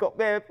names. It's got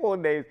bare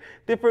porn names.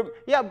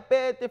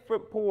 Bare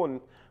different porn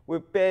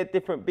with bare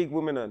different big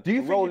women on. Do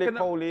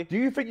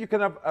you think you can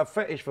have a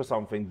fetish for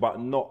something but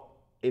not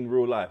in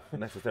real life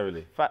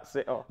necessarily? Fat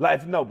sitter.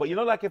 Like no, but you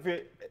know, like if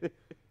you.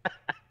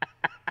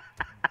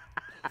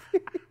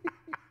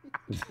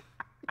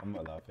 I'm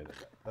not laughing at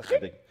that. That's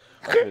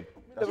ridiculous.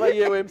 Never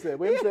hear what him say.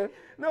 What him say?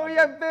 No, he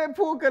had bare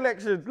porn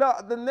collections.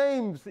 Look, the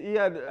names. He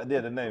had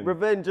the names.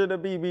 Revenge of the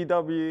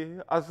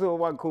BBW. I saw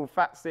one called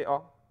Fat Sitter.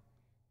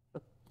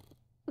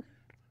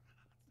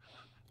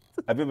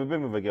 Have you ever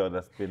been with a girl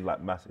that's been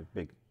like massive,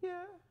 big?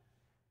 Yeah.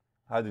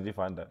 How did you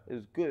find that? It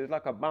was good. It's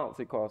like a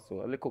bouncy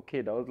castle. A little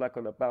kid. I was like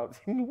on a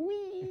bouncing.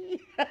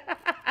 Wee.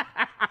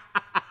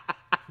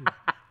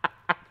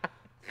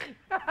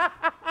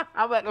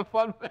 I'm at the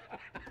fun.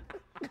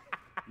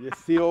 You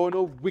see all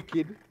no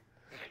wicked.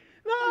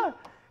 Nah,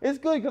 it's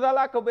good because I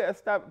like a bit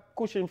of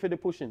cushion for the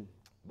pushing.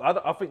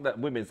 I think that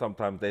women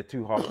sometimes they're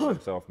too hard on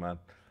themselves, man.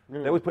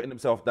 They're always putting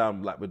themselves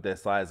down like with their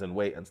size and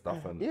weight and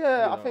stuff. And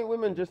yeah, I think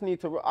women just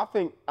need to. I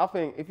think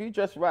if you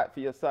dress right for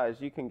your size,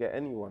 you can get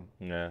anyone.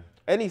 Yeah.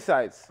 Any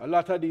size. A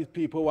lot of these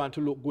people want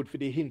to look good for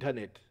the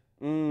internet.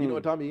 You know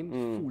what I mean?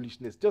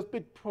 Foolishness. Just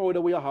be proud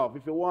of what you have.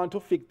 If you want to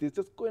fix this,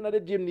 just go into the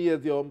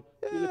gymnasium,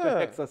 do a little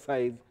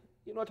exercise.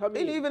 You know what I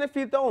mean? And even if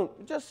you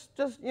don't, just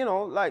you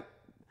know, like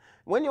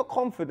when you're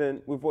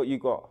confident with what you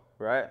got,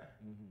 right?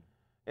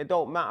 It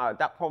don't matter.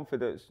 That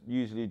confidence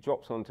usually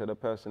drops onto the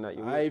person that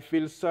you're with. I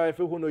feel sorry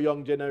for the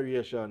young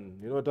generation.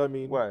 You know what I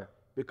mean? Why?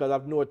 Because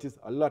I've noticed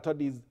a lot of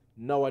these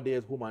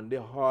nowadays women, they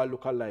all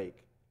look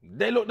alike.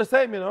 They look the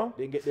same, you know.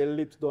 They get their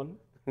lips done.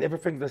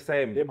 Everything's the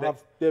same. They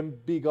have them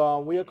big,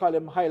 what you call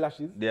them,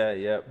 eyelashes.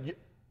 Yeah.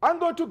 I'm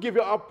going to give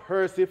you a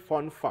Percy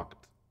fun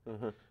fact.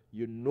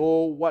 You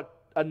know what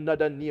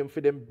another name for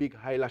them big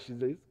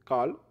eyelashes is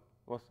called?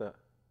 What's that?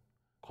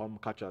 Cum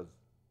catchers.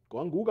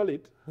 Go and Google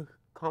it.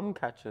 Cum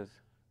catchers.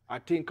 I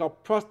think a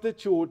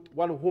prostitute,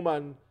 one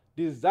woman,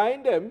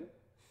 designed them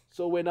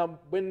so when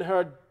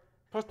her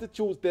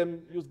prostitutes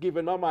them, was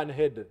giving a man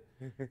head.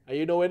 And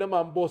you know when a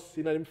man busts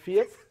in them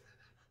face,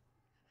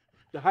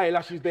 the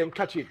eyelashes them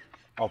catch it.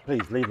 Oh,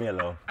 please leave me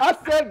alone. I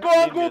said go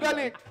and Google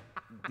it.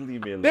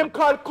 Leave me alone. Them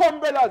called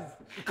cumbrellas.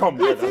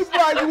 Cumbrellas. This is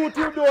why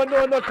YouTube don't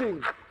know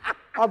nothing.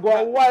 I'm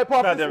going to wipe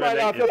off the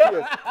smile off your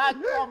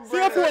face. See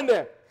your phone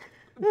there.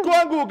 Go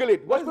and Google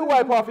it. Watch me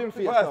wipe off his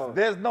face now.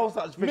 There's no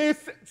such thing. Me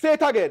say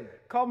it again.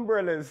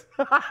 Cumbrellas.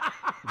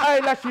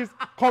 Eyelashes,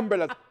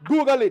 cumbrellas.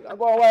 Google it. I'm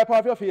going to wipe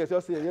off your face. You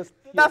see,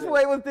 That's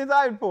what it was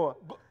designed for.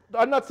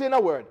 I'm not saying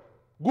a word.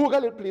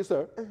 Google it, please,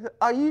 sir.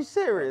 Are you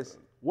serious?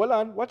 Hold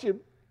on, watch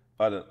him.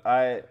 Pardon.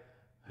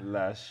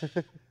 Eyelash.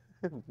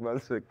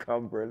 What's the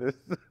cumbrellas?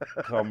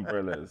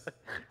 Cumbrellas.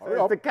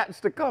 So to catch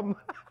the cum.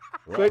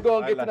 So you go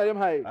and get to them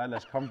high.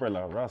 Eyelash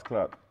cumbrella.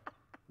 Rascal.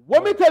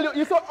 What me tell you,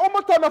 you saw how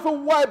much time I have to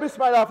wipe his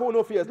smile off on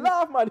no face.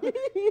 Laugh, man.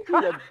 You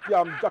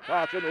damn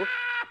jackass, you know.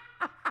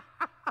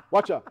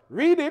 Watch out.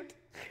 Read it.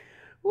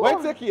 Wait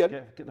a second.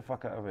 Get the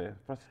fuck out of here.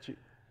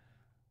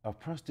 A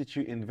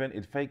prostitute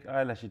invented fake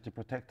eyelashes to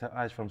protect her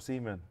eyes from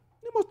semen.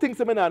 You must think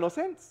some no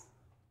sense.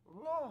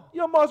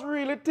 You must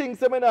really think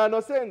some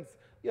no sense.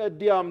 You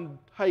damn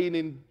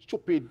hiding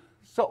stupid.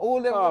 So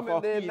all them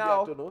women there idiot,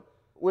 now you know?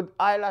 with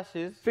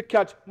eyelashes. If you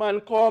catch,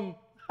 man, come.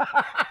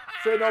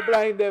 So no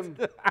blind them.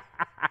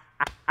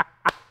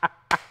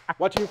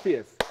 Watch your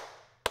face.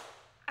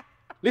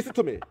 Listen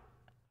to me.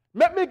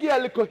 Let me give you a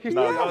little history.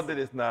 No, don't do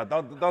this now.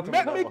 Don't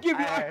Let me give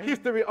you a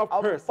history of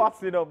I'm Percy.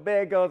 busting up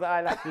bare girls'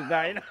 eyelashes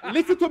now.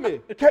 Listen to me.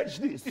 Catch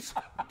this.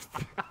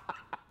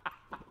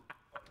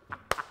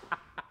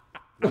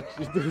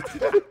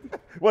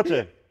 Watch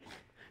it.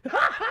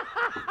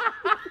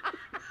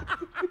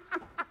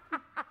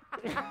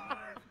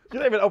 You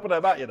don't even open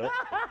her mouth, you know.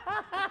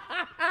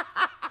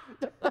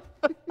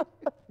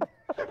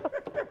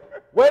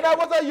 When I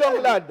was a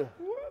young lad,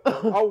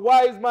 a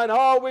wise man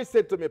always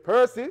said to me,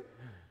 Percy,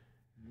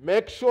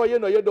 make sure you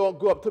know you don't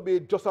grow up to be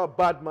just a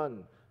bad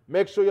man.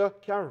 Make sure you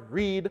can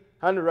read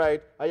and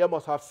write, and you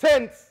must have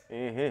sense.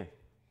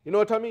 You know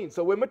what I mean?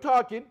 So when we're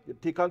talking, you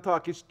think I'm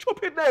talking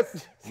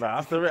stupidness. Nah,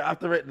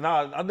 after it,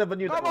 nah, I never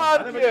knew that. Come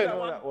on, I never kid.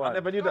 knew that one. I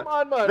never knew that. Come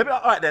on, man.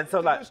 All right then, so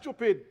like,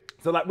 Stupid.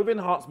 so like with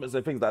enhancements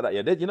and things like that,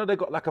 yeah, you know they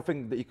got like a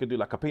thing that you can do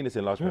like a penis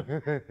enlargement.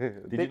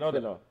 Did you know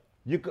that?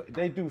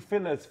 They do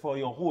fillers for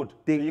your hood.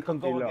 So you can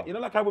go and get, you know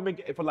like how women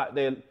get it for like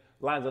their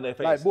lines on their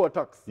face. Like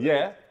Botox.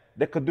 Yeah,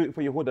 they could do it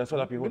for your hood and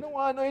swell up your You hood. don't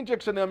want no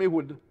injection in my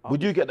hood.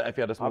 Would you get that if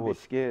you had a small I'd be hood?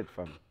 scared,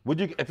 fam. Would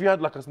you, if you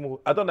had like a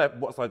small, I don't know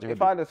what size your hood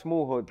If I had a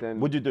small hood, then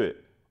would you do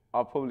it?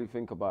 I'll probably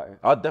think about it.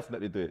 I'd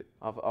definitely do it.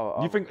 I'll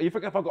You think if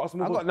I got a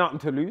small I've hood, got nothing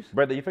to lose.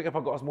 brother, you think if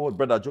I got a small hood,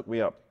 brother, juke me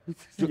up.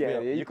 Juke me Yeah,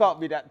 up. you can't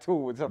be that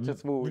tall with such a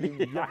small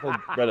hood.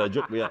 Brother,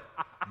 juke me up.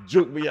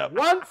 Juke me up.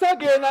 Once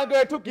again, I'm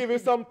going to give you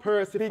some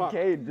Percy Big facts.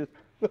 Kane just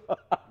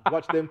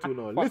Watch them two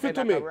now. Listen to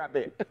like me. a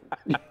rabbit.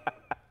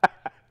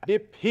 The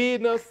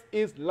penis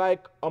is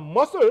like a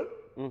muscle,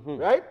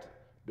 right?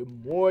 The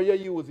more you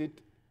use it,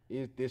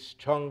 the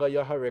stronger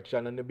your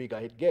erection and the bigger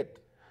it get.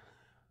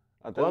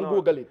 I Go don't and know.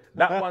 Google it.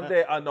 That one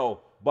there, I know.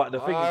 But the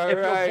thing is, if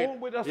you're born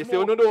with a You see, small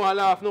you don't want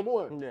to laugh no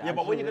more. yeah,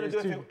 but what are you gonna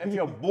do if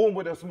you're born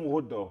with a small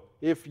hood though?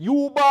 If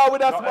you bar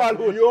with a small if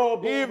hood, you're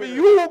born if with a-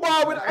 you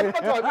bar with a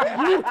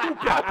you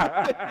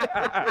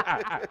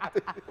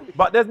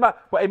But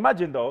but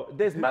imagine though,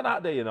 there's men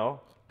out there, you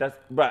know, that's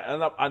right,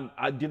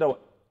 and you know,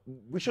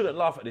 we shouldn't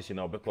laugh at this, you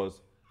know,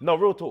 because no,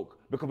 real talk,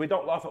 because we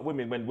don't laugh at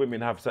women when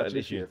women have certain your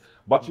issues. face.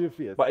 But Watch your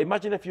face. but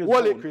imagine if you was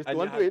Wall it, born Chris, and,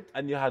 don't do it.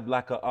 and you had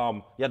like a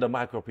you had a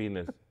micro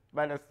penis.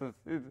 Man, that's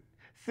the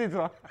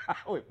scissor.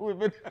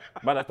 Women.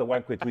 Man, that's the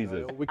wank with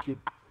tweezers. You're wicked.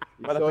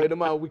 Man, So the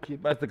man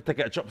wicked. Man, that's to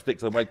take out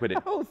chopsticks and wank with it.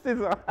 Oh,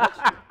 scissor.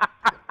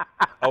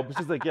 Oh,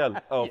 she's a girl.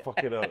 Oh,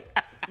 fucking hell.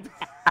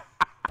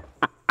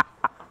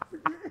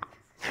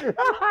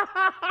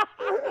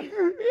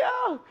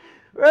 Yeah,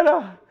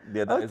 brother.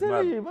 Yeah, that I'm is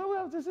telling mad. you, man, we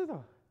have the scissor.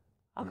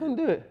 I couldn't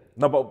do it.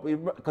 No, but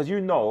because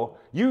you know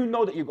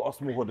that you got a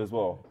small hood as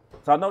well.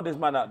 So I know there's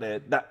man out there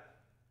that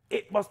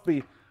it must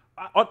be.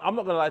 I'm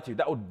not gonna lie to you.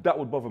 That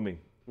would bother me.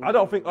 I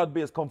don't think I'd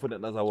be as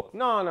confident as I was.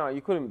 No,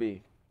 you couldn't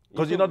be.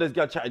 Because you know there's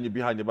girl chatting you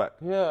behind your back.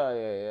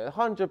 Yeah,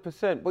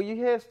 100%. But you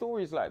hear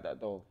stories like that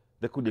though.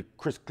 They call you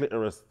Chris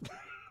Clitoris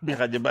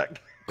behind your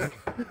back.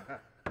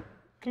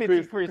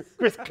 Chris.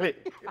 Chris Clit.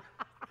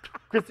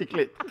 Chrissy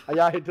Clit. And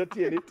you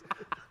entertain it.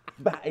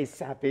 That is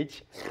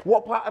savage.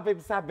 What part of him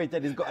savage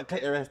that he's got a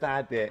clitoris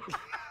down there?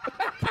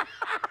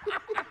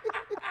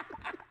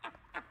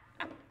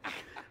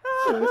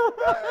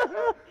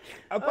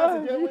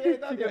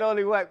 You can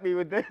only whack me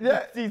with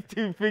these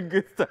two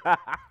fingers.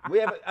 We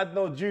haven't had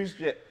no juice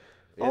yet.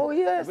 Oh,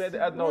 yes. We haven't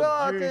had no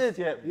Yeah, juice dude.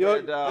 yet.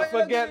 You brother.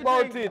 forget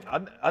about it.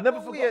 I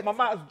never forgot. My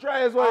mouth's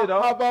dry as well, you know.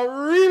 I have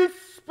a real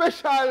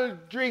special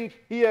drink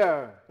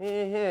here,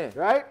 Yeah.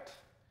 right?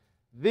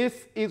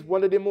 This is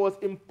one of the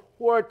most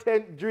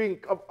important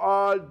drink of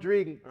all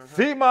drinks.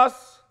 Seamus.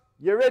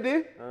 You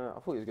ready? I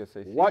thought you was gonna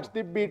say. Watch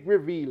the beat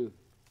reveal.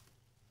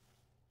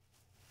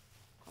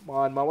 Come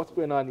on, man, what's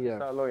going on here?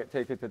 How long it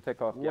take you to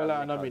take off? Hold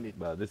on a minute.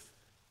 Nah, this.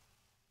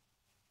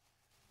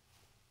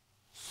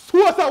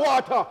 Source of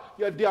water,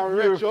 you damn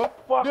rich, yo. The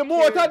fucking-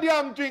 motor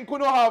damn drink we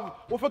don't have,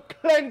 we for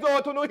cleanse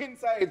out on no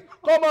inside.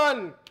 Come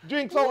on,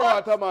 drink some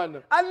water,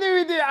 man. I knew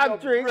he didn't have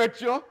drink.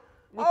 Rich, yo. You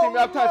Oh, think me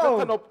have time no.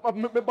 to turn up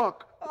my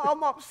back?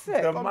 I'm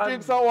upset. The Come man-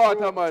 drink some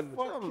water, man.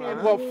 fucking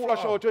Go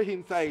flush out your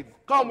inside.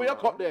 Come with your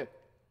cup there.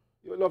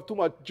 You love too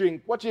much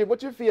drink. Watch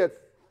your face.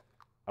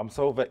 I'm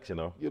so vexed, you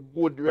know. You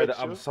good rich,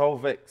 Brother, I'm yo. so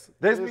vexed.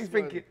 There's Yes, me man.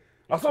 thinking.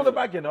 I saw the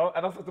bag, you know,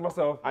 and I thought to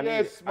myself, I need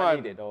Yes, it. I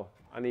man. need it though.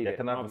 I need Yeah, it.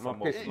 can I have some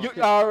more? piss,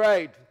 You all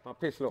right. my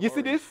piss look You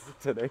see orange this?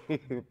 today?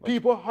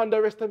 People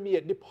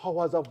underestimate the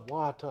powers of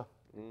water.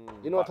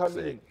 You know what I fuck's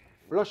mean? sake.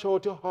 Flush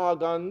out your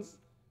organs,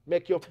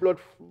 make your blood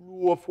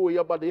flow through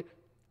your body,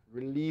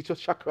 release your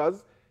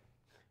chakras.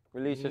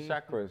 Release your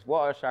chakras.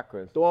 What are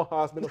chakras? Don't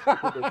ask me no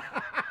stupid.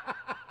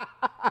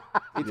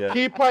 It's Yeah.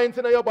 key points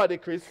in your body,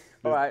 Chris.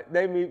 All right,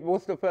 name me.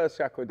 What's the first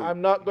chakra? Do?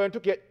 I'm not going to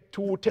get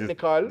too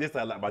technical. this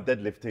sounds like my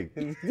deadlift thing.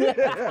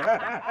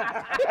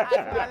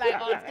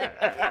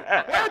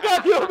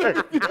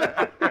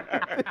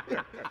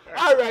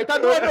 All right, I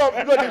know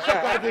enough bloody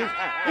chakras.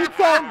 It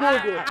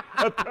sounds good.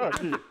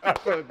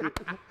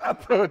 I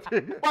told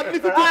you. But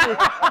listen to me.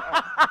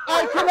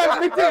 I can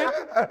admit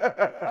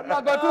it. I'm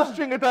not going to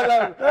string it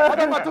along. I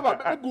don't matter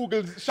what. Let me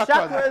Google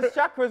chakras.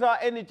 Chakras are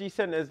energy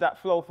centers that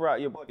flow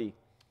throughout your body.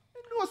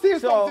 No, see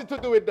So- something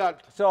to do with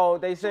that. So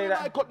they say when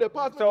I that. cut the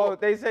pass me So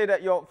up. they say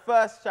that your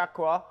first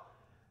chakra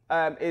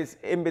is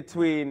in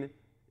between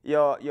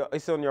your.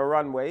 It's on your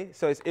runway.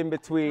 So it's in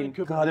between.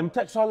 God, them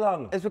takes so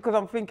long. It's because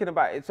I'm thinking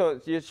about it. So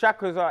your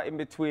chakras are in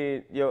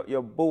between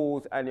your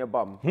balls and your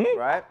bum,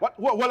 right? What?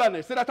 Hold on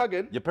there. Say that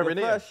again. Your Your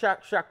perineum. first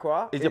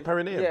chakra Is your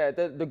perineum? Yeah,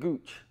 the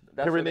gooch.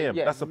 That's what Perineum.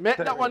 yeah. That's a Make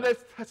that one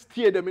let's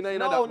steer them in that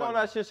no, one.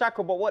 that's your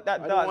chakra. But what that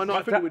I don't does, want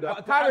nothing to do with that.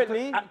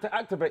 apparently, to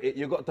activate it,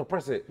 you got to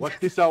press it. What's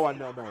this one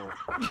now, man?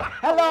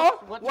 Hello?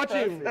 Watch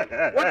him. Watch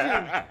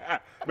him.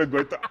 We're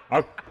going to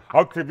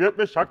activate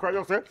the chakra,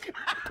 you say?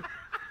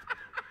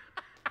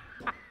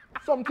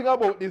 Something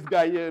about this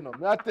guy here, you know.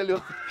 I tell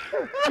you.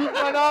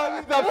 Man,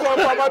 that's why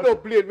Mama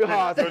don't play with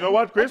heart. You know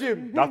what, Chris?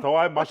 That's how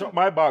I mash up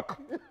my back.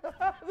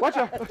 Watch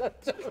him.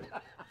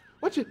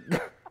 Watch it.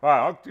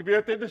 I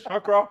activated the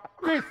chakra.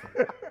 Chris,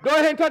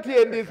 don't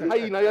entertain this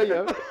hyena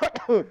here.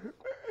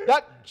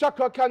 That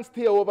chakra can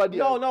stay over there.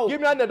 no. Give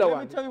me another Let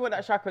one. me tell you what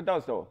that chakra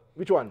does, though.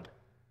 Which one?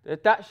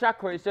 That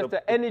chakra is just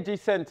the energy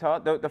center,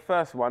 the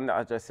first one that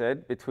I just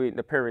said, between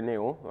the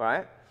perineal,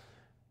 right?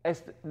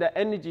 It's the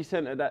energy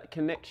center that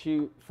connects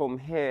you from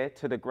here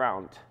to the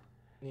ground.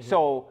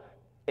 So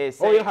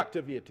it's... Oh, you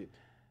activate it.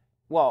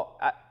 Well,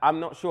 I'm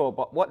not sure,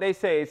 but what they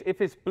say is if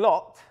it's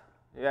blocked,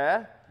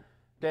 yeah,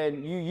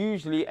 then you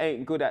usually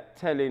ain't good at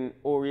telling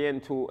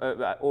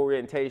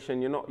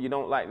orientation. You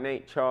don't like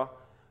nature,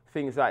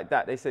 things like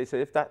that. They say, so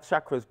if that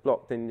chakra's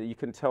blocked, then you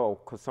can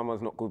tell because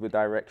someone's not good with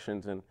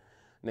directions and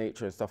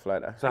nature and stuff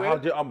like that. So how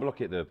do you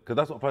unblock it then? Because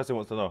that's what the person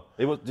wants to know.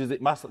 Do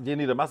you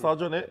need a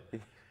massage on it?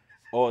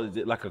 Or is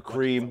it like a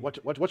cream? Watch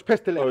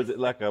pestilence. Or is it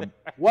like a...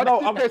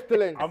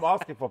 pestilence? I'm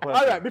asking for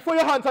person. All right, before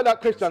you answer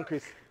that question,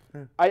 Chris,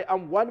 I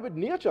am one with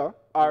nature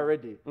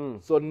already.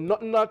 So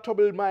nothing not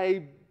trouble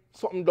my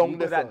something down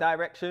there. Good at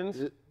directions?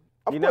 Of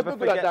course we're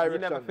good at directions. You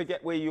never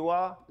forget where you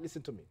are?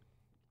 Listen to me.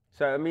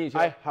 So it means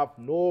I have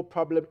no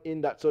problem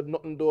in that, so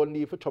nothing don't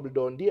need for trouble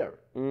down there,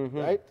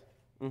 right?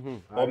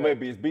 Or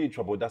maybe it's being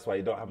trouble, that's why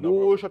you don't have no You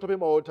problem. shut up your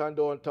mouth and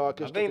don't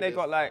talk. I think they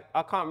got like,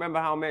 I can't remember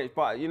how many,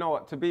 but you know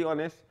what, to be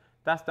honest,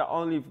 that's the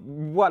only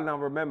one I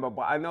remember,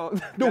 but I know...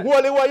 The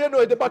only one you know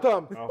is the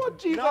bottom. But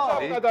Jesus, No.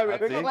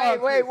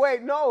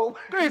 Wait, no.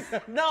 Chris.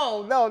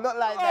 No, not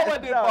like that. How are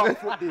they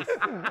box with this?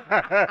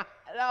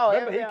 No,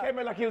 Remember, he came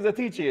in like he was a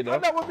teacher, you know?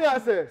 And that what me I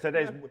say. So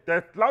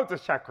there's loads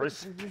of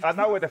chakras. I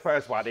know where the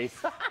first one is.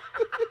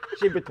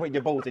 It's in between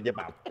your balls and your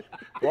mouth.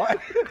 What?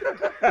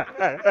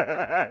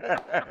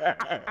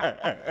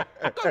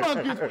 Come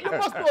on, Chris, you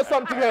must know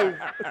something else.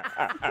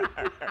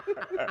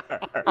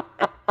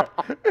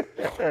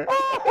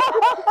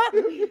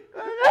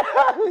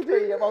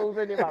 between your balls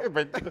and your mouth.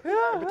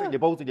 Between your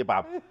balls and your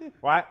bum.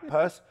 Right,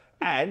 purse.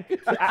 And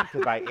to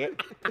activate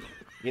it,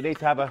 you need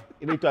to have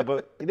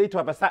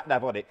a sat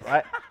nav on it,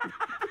 right?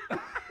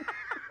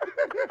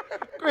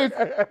 Chris,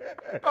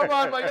 come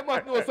on, man, you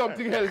must know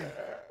something else.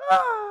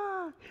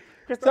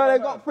 So they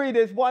got three.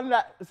 There's one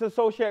that's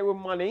associated with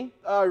money.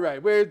 All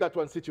right, where is that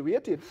one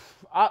situated?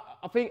 I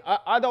think,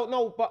 I don't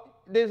know, but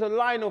there's a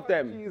line of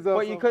them. Jesus.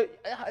 But you could,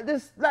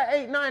 there's like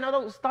 8, 9, I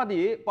don't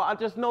study it, but I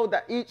just know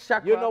that each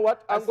chakra... You know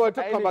what? I'm going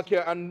to come back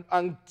here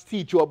and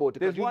teach you about it,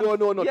 because you don't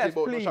know nothing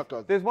about the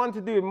chakras. There's one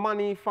to do with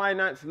money,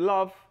 finance,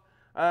 love.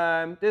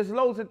 There's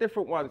loads of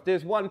different ones.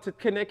 There's one to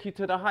connect you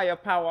to the higher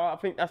power. I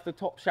think that's the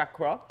top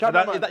chakra.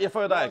 Is that your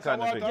third eye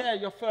kind of thing? Yeah,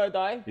 your third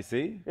eye. You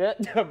see? Yeah,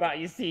 but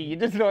you see, you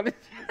just know this.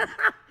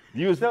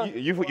 You thought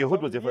your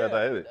hood was your third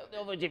eye, isn't it?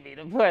 What do you mean,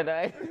 the third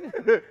eye?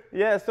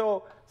 Yeah,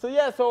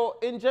 so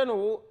in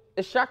general,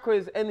 the chakra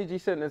is energy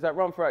centers that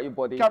run throughout your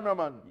body.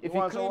 Cameraman,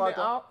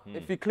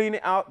 If you clean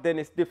it out, then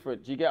it's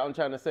different. Do you get what I'm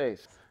trying to say?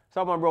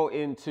 Someone wrote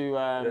into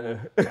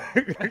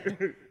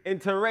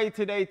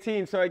rated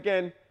 18. So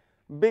again,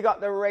 big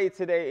up the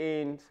rated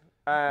 18s.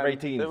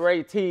 Rateens. The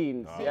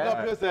rateens. Yeah.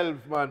 Love yourself,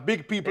 man.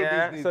 Big people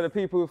business. So the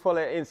people who follow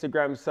the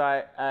Instagram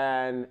site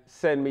and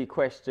send me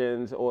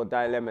questions or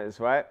dilemmas,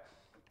 right?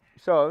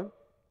 So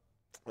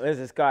there's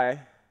this guy.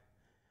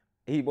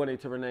 He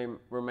wanted to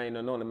remain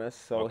anonymous.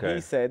 So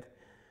he said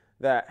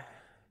that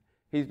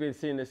he's been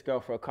seeing this girl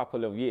for a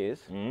couple of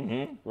years,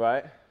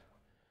 right?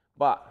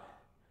 But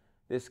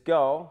this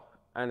girl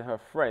and her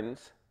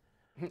friends.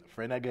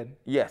 Friend again.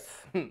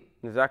 Yes,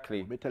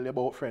 exactly. Let me tell you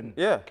about friend.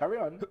 Yeah. Carry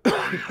on.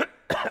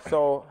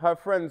 So her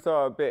friends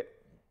are a bit,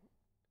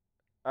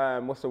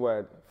 what's the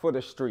word? For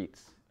the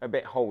streets, a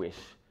bit hoish,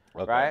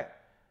 right?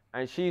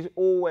 And she's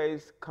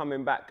always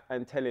coming back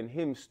and telling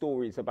him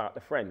stories about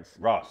the friends.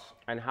 Ross.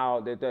 And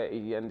how they're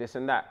dirty and this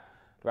and that,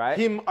 right?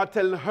 Him, I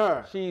tell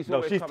her. She's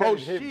telling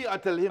him. She, I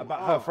tell him.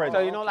 About her friends. So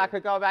you know, like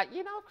a girl like,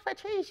 you know,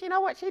 Patrice, you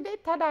know what she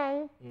did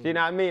today? Do you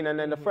know what I mean? And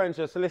then the friends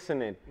just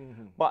listening.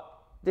 But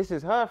this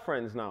is her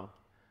friends now.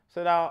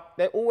 So now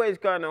they're always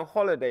going on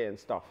holiday and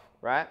stuff,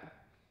 right?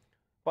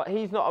 But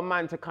he's not a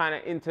man to kind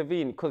of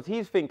intervene because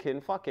he's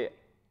thinking, fuck it,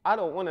 I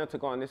don't want her to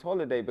go on this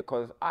holiday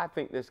because I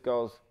think this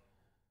girl's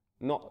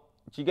not,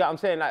 do you get what I'm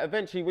saying? Like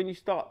eventually when you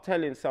start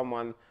telling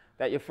someone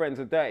that your friends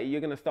are dirty, you're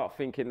going to start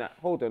thinking that,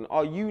 hold on,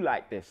 are you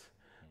like this?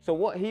 So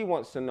what he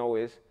wants to know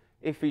is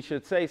if he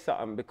should say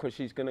something because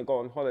she's going to go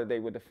on holiday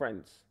with the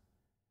friends.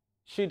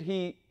 Should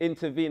he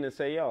intervene and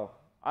say, yo,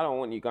 I don't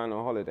want you going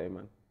on holiday,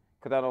 man,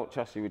 because I don't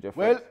trust you with your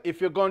friends. Well, if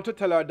you're going to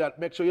tell her that,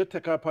 make sure you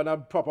take her up on a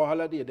proper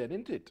holiday then,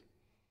 isn't it?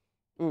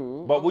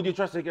 But would you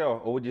trust the girl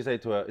or would you say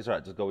to her, it's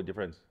right, just go with your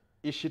friends?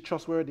 Is she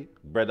trustworthy?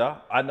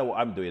 Brother, I know what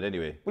I'm doing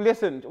anyway. Well,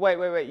 listen,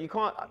 wait. You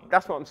can't,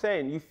 that's what I'm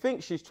saying. You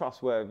think she's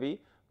trustworthy,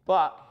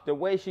 but the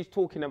way she's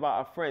talking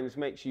about her friends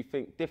makes you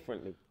think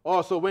differently.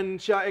 Oh, so when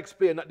she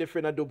explain that the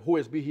friend I do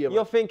always behave,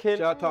 you're thinking,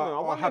 she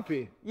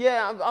happy.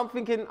 I'm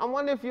thinking, I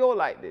wonder if you're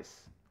like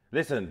this.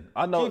 Listen,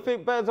 I know. Do you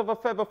think birds of a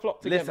feather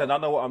flock together? Listen, I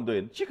know what I'm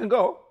doing. She can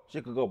go,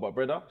 but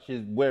brother,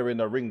 she's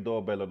wearing a Ring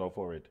doorbell on her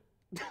forehead.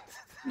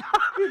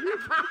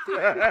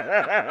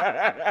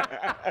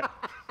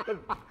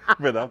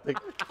 Brother,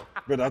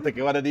 I'm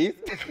thinking one of these.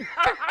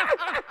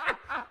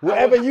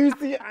 Whatever you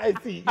see, I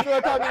see. You know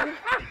what I mean?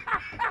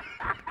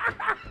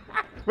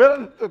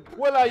 Brother,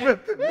 Well, are you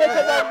better than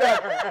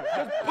that?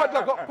 Just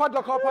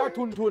padlock up our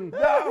tun-tun.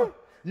 no,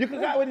 You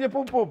can get with your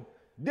pum pum.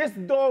 This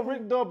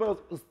ring doorbell's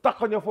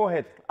stuck on your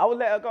forehead. I would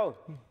let her go.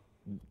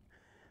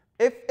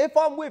 If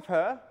I'm with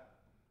her,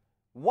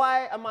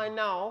 why am I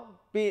now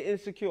being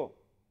insecure?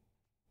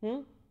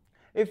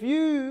 If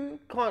you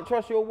can't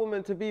trust your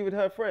woman to be with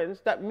her friends,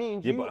 that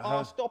means you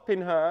are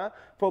stopping her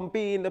from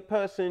being the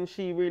person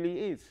she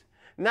really is.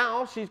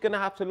 Now she's going to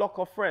have to lock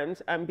off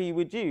friends and be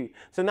with you.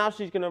 So now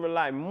she's going to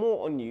rely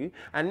more on you.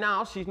 And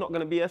now she's not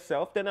going to be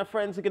herself. Then her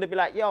friends are going to be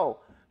like, yo,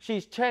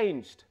 she's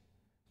changed.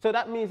 So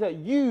that means that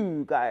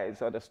you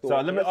guys are the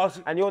stalkers. So let me ask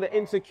you, and you're the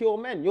insecure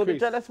men. You're the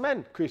jealous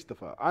men.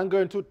 Christopher, I'm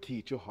going to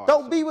teach you how.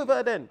 Don't be with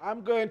her then.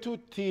 I'm going to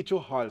teach you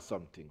how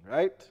something,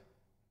 right?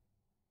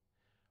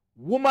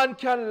 Woman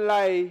can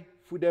lie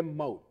for them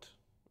mouth.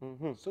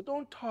 So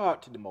don't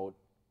talk to the mouth.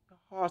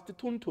 Ask the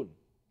tuntun.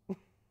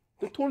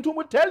 The tuntun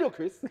will tell you,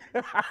 Chris.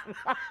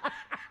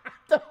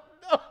 The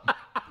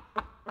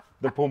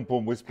pum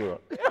pum whisperer.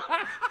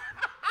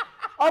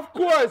 Of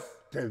course.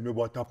 Tell me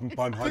what happened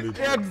on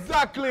holiday.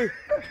 Exactly.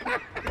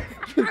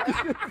 You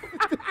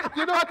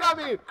know what I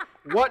mean?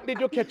 What did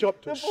you catch up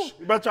to?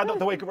 But try not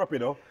to wake her up, you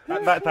know.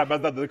 At night time,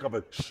 as that the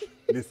cover.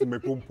 Listen, me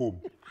pum pum.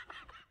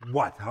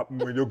 What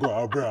happened when you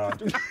go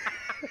abroad?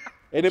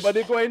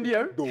 Anybody go in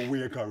there? Don't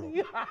wake her up.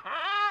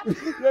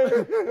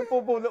 The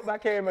pum pum look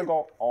back at him and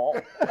go, oh.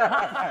 You know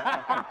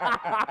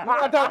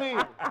what I mean?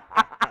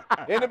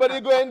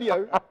 Anybody go in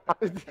there?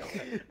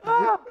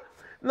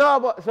 No,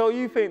 but so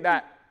you think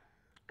that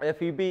if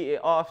you beat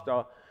it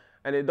after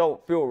and it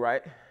don't feel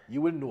right,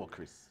 you will know,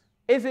 Chris.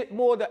 Is it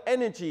more the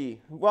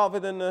energy rather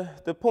than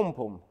the pum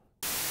pum?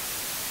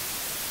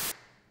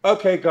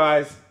 Okay,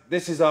 guys,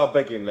 this is our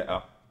begging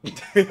letter.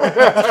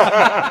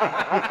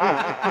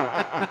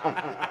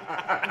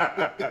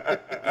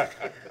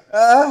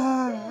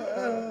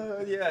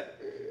 Yeah.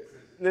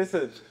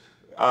 Listen.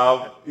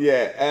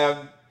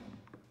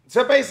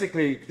 So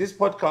basically, this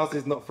podcast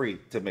is not free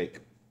to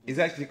make. It's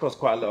actually cost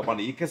quite a lot of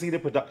money. You can see the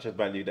production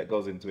value that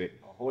goes into it.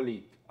 A whole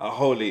heap. A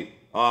whole heap.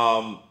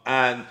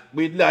 And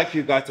we'd like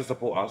you guys to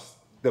support us.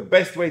 The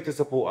best way to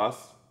support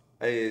us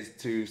is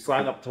to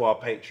sign up to our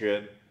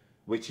Patreon,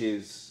 which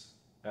is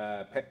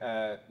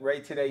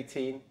rated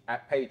 18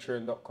 at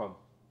patreon.com.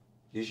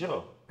 You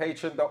sure?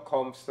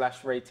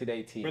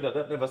 Patreon.com/rated18.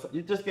 Brother,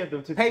 you just gave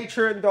them to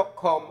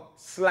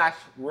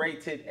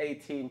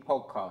Patreon.com/rated18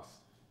 podcast.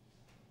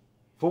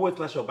 / or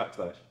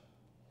backslash?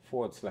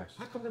 /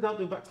 How come they don't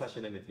do backslash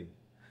in anything?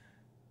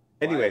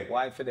 Anyway.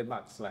 Why for the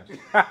backslash?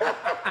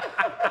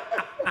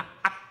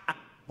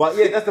 But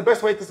yeah, that's the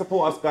best way to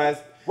support us,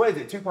 guys. What is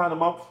it, £2 a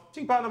month?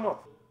 £2 a month.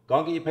 Go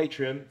and get your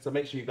Patreon, so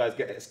make sure you guys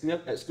get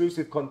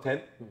exclusive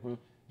content.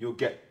 You'll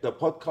get the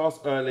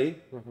podcast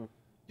early.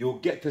 You'll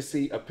get to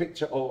see a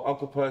picture of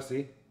Uncle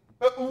Percy.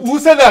 Who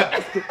said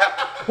that?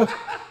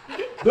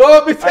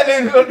 Don't be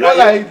telling no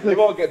lies. You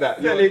won't get that.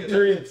 Telling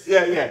dreams.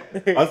 Yeah.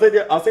 I'll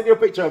send you a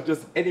picture of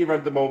just any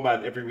random old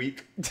man every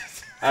week.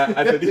 And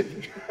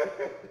then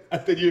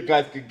you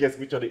guys can guess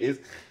which one it is.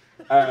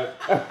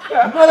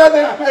 None of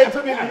them play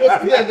to me.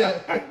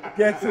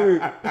 Guess who?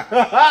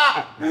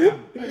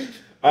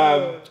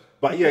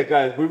 But yeah,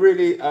 guys, we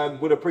really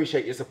would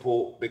appreciate your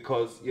support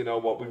because you know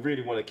what, we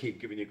really want to keep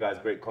giving you guys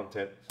great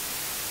content.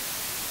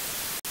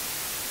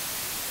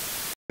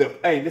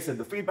 Hey, listen,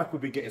 the feedback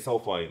we've been getting so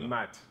far, you know.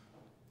 Mad.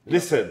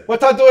 Listen.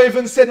 But I don't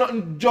even say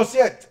nothing just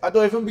yet. I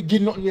don't even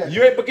begin nothing yet.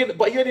 You ain't begin,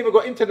 but you ain't even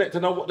got internet to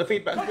know what the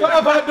feedback's been.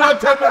 Don't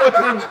tell me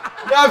nothing.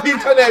 You have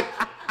internet.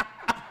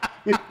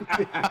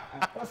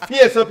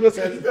 Fierce up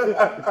yourself.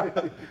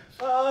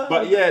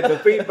 But yeah, the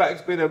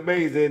feedback's been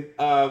amazing.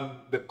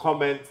 The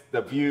comments,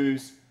 the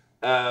views.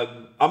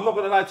 I'm not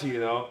gonna lie to you,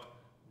 you know.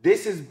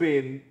 This has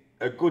been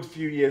a good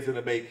few years in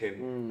the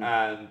making,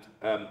 and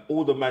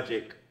all the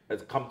magic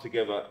has come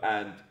together,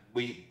 and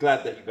we're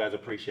glad that you guys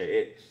appreciate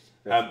it.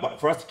 But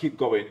for us to keep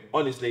going,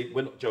 honestly,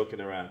 we're not joking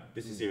around.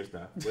 This is serious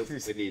now. We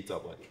need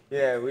somebody.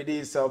 Yeah, we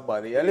need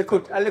somebody. A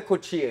little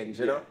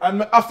change, you know. And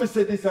my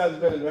officer this as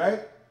well,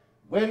 right?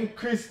 When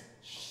Chris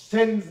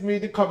sends me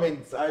the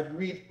comments, I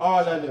read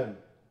all of them.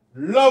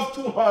 Love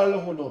to all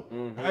of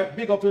them.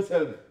 Big up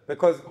yourself.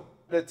 Because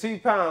the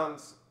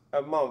 £2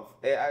 a month,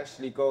 it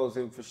actually goes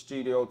in for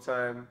studio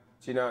time.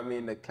 Do you know what I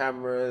mean? The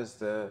cameras,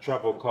 the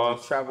travel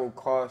costs.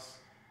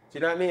 Do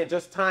you know what I mean?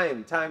 Just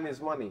time. Time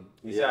is money.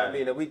 You see what I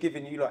mean? And we're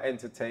giving you lot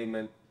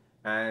entertainment,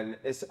 and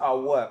it's our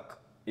work,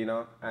 you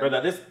know? And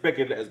brother, this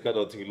begging letter's gone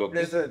on too long.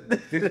 Listen,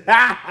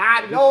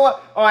 no one,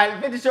 all right,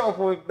 finish it off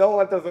with no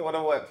one doesn't want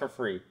to work for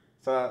free.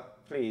 So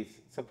please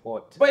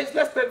support. But it's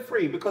less than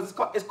free because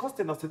it's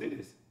costing us to do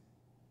this.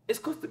 It's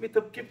costing me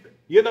to give it.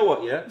 You know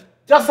what, yeah?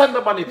 Just send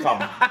the money, Tom.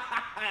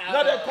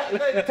 No,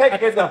 they're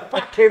taking the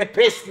fucking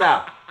piss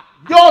now.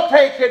 You're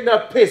taking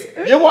the piss.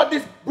 You want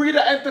this breeder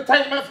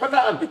entertainment for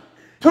nothing?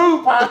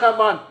 £2 a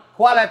month.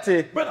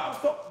 Quality. But I'm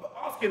stop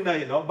asking now,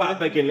 you know, but I'm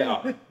begging it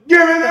up.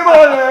 Give me the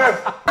money!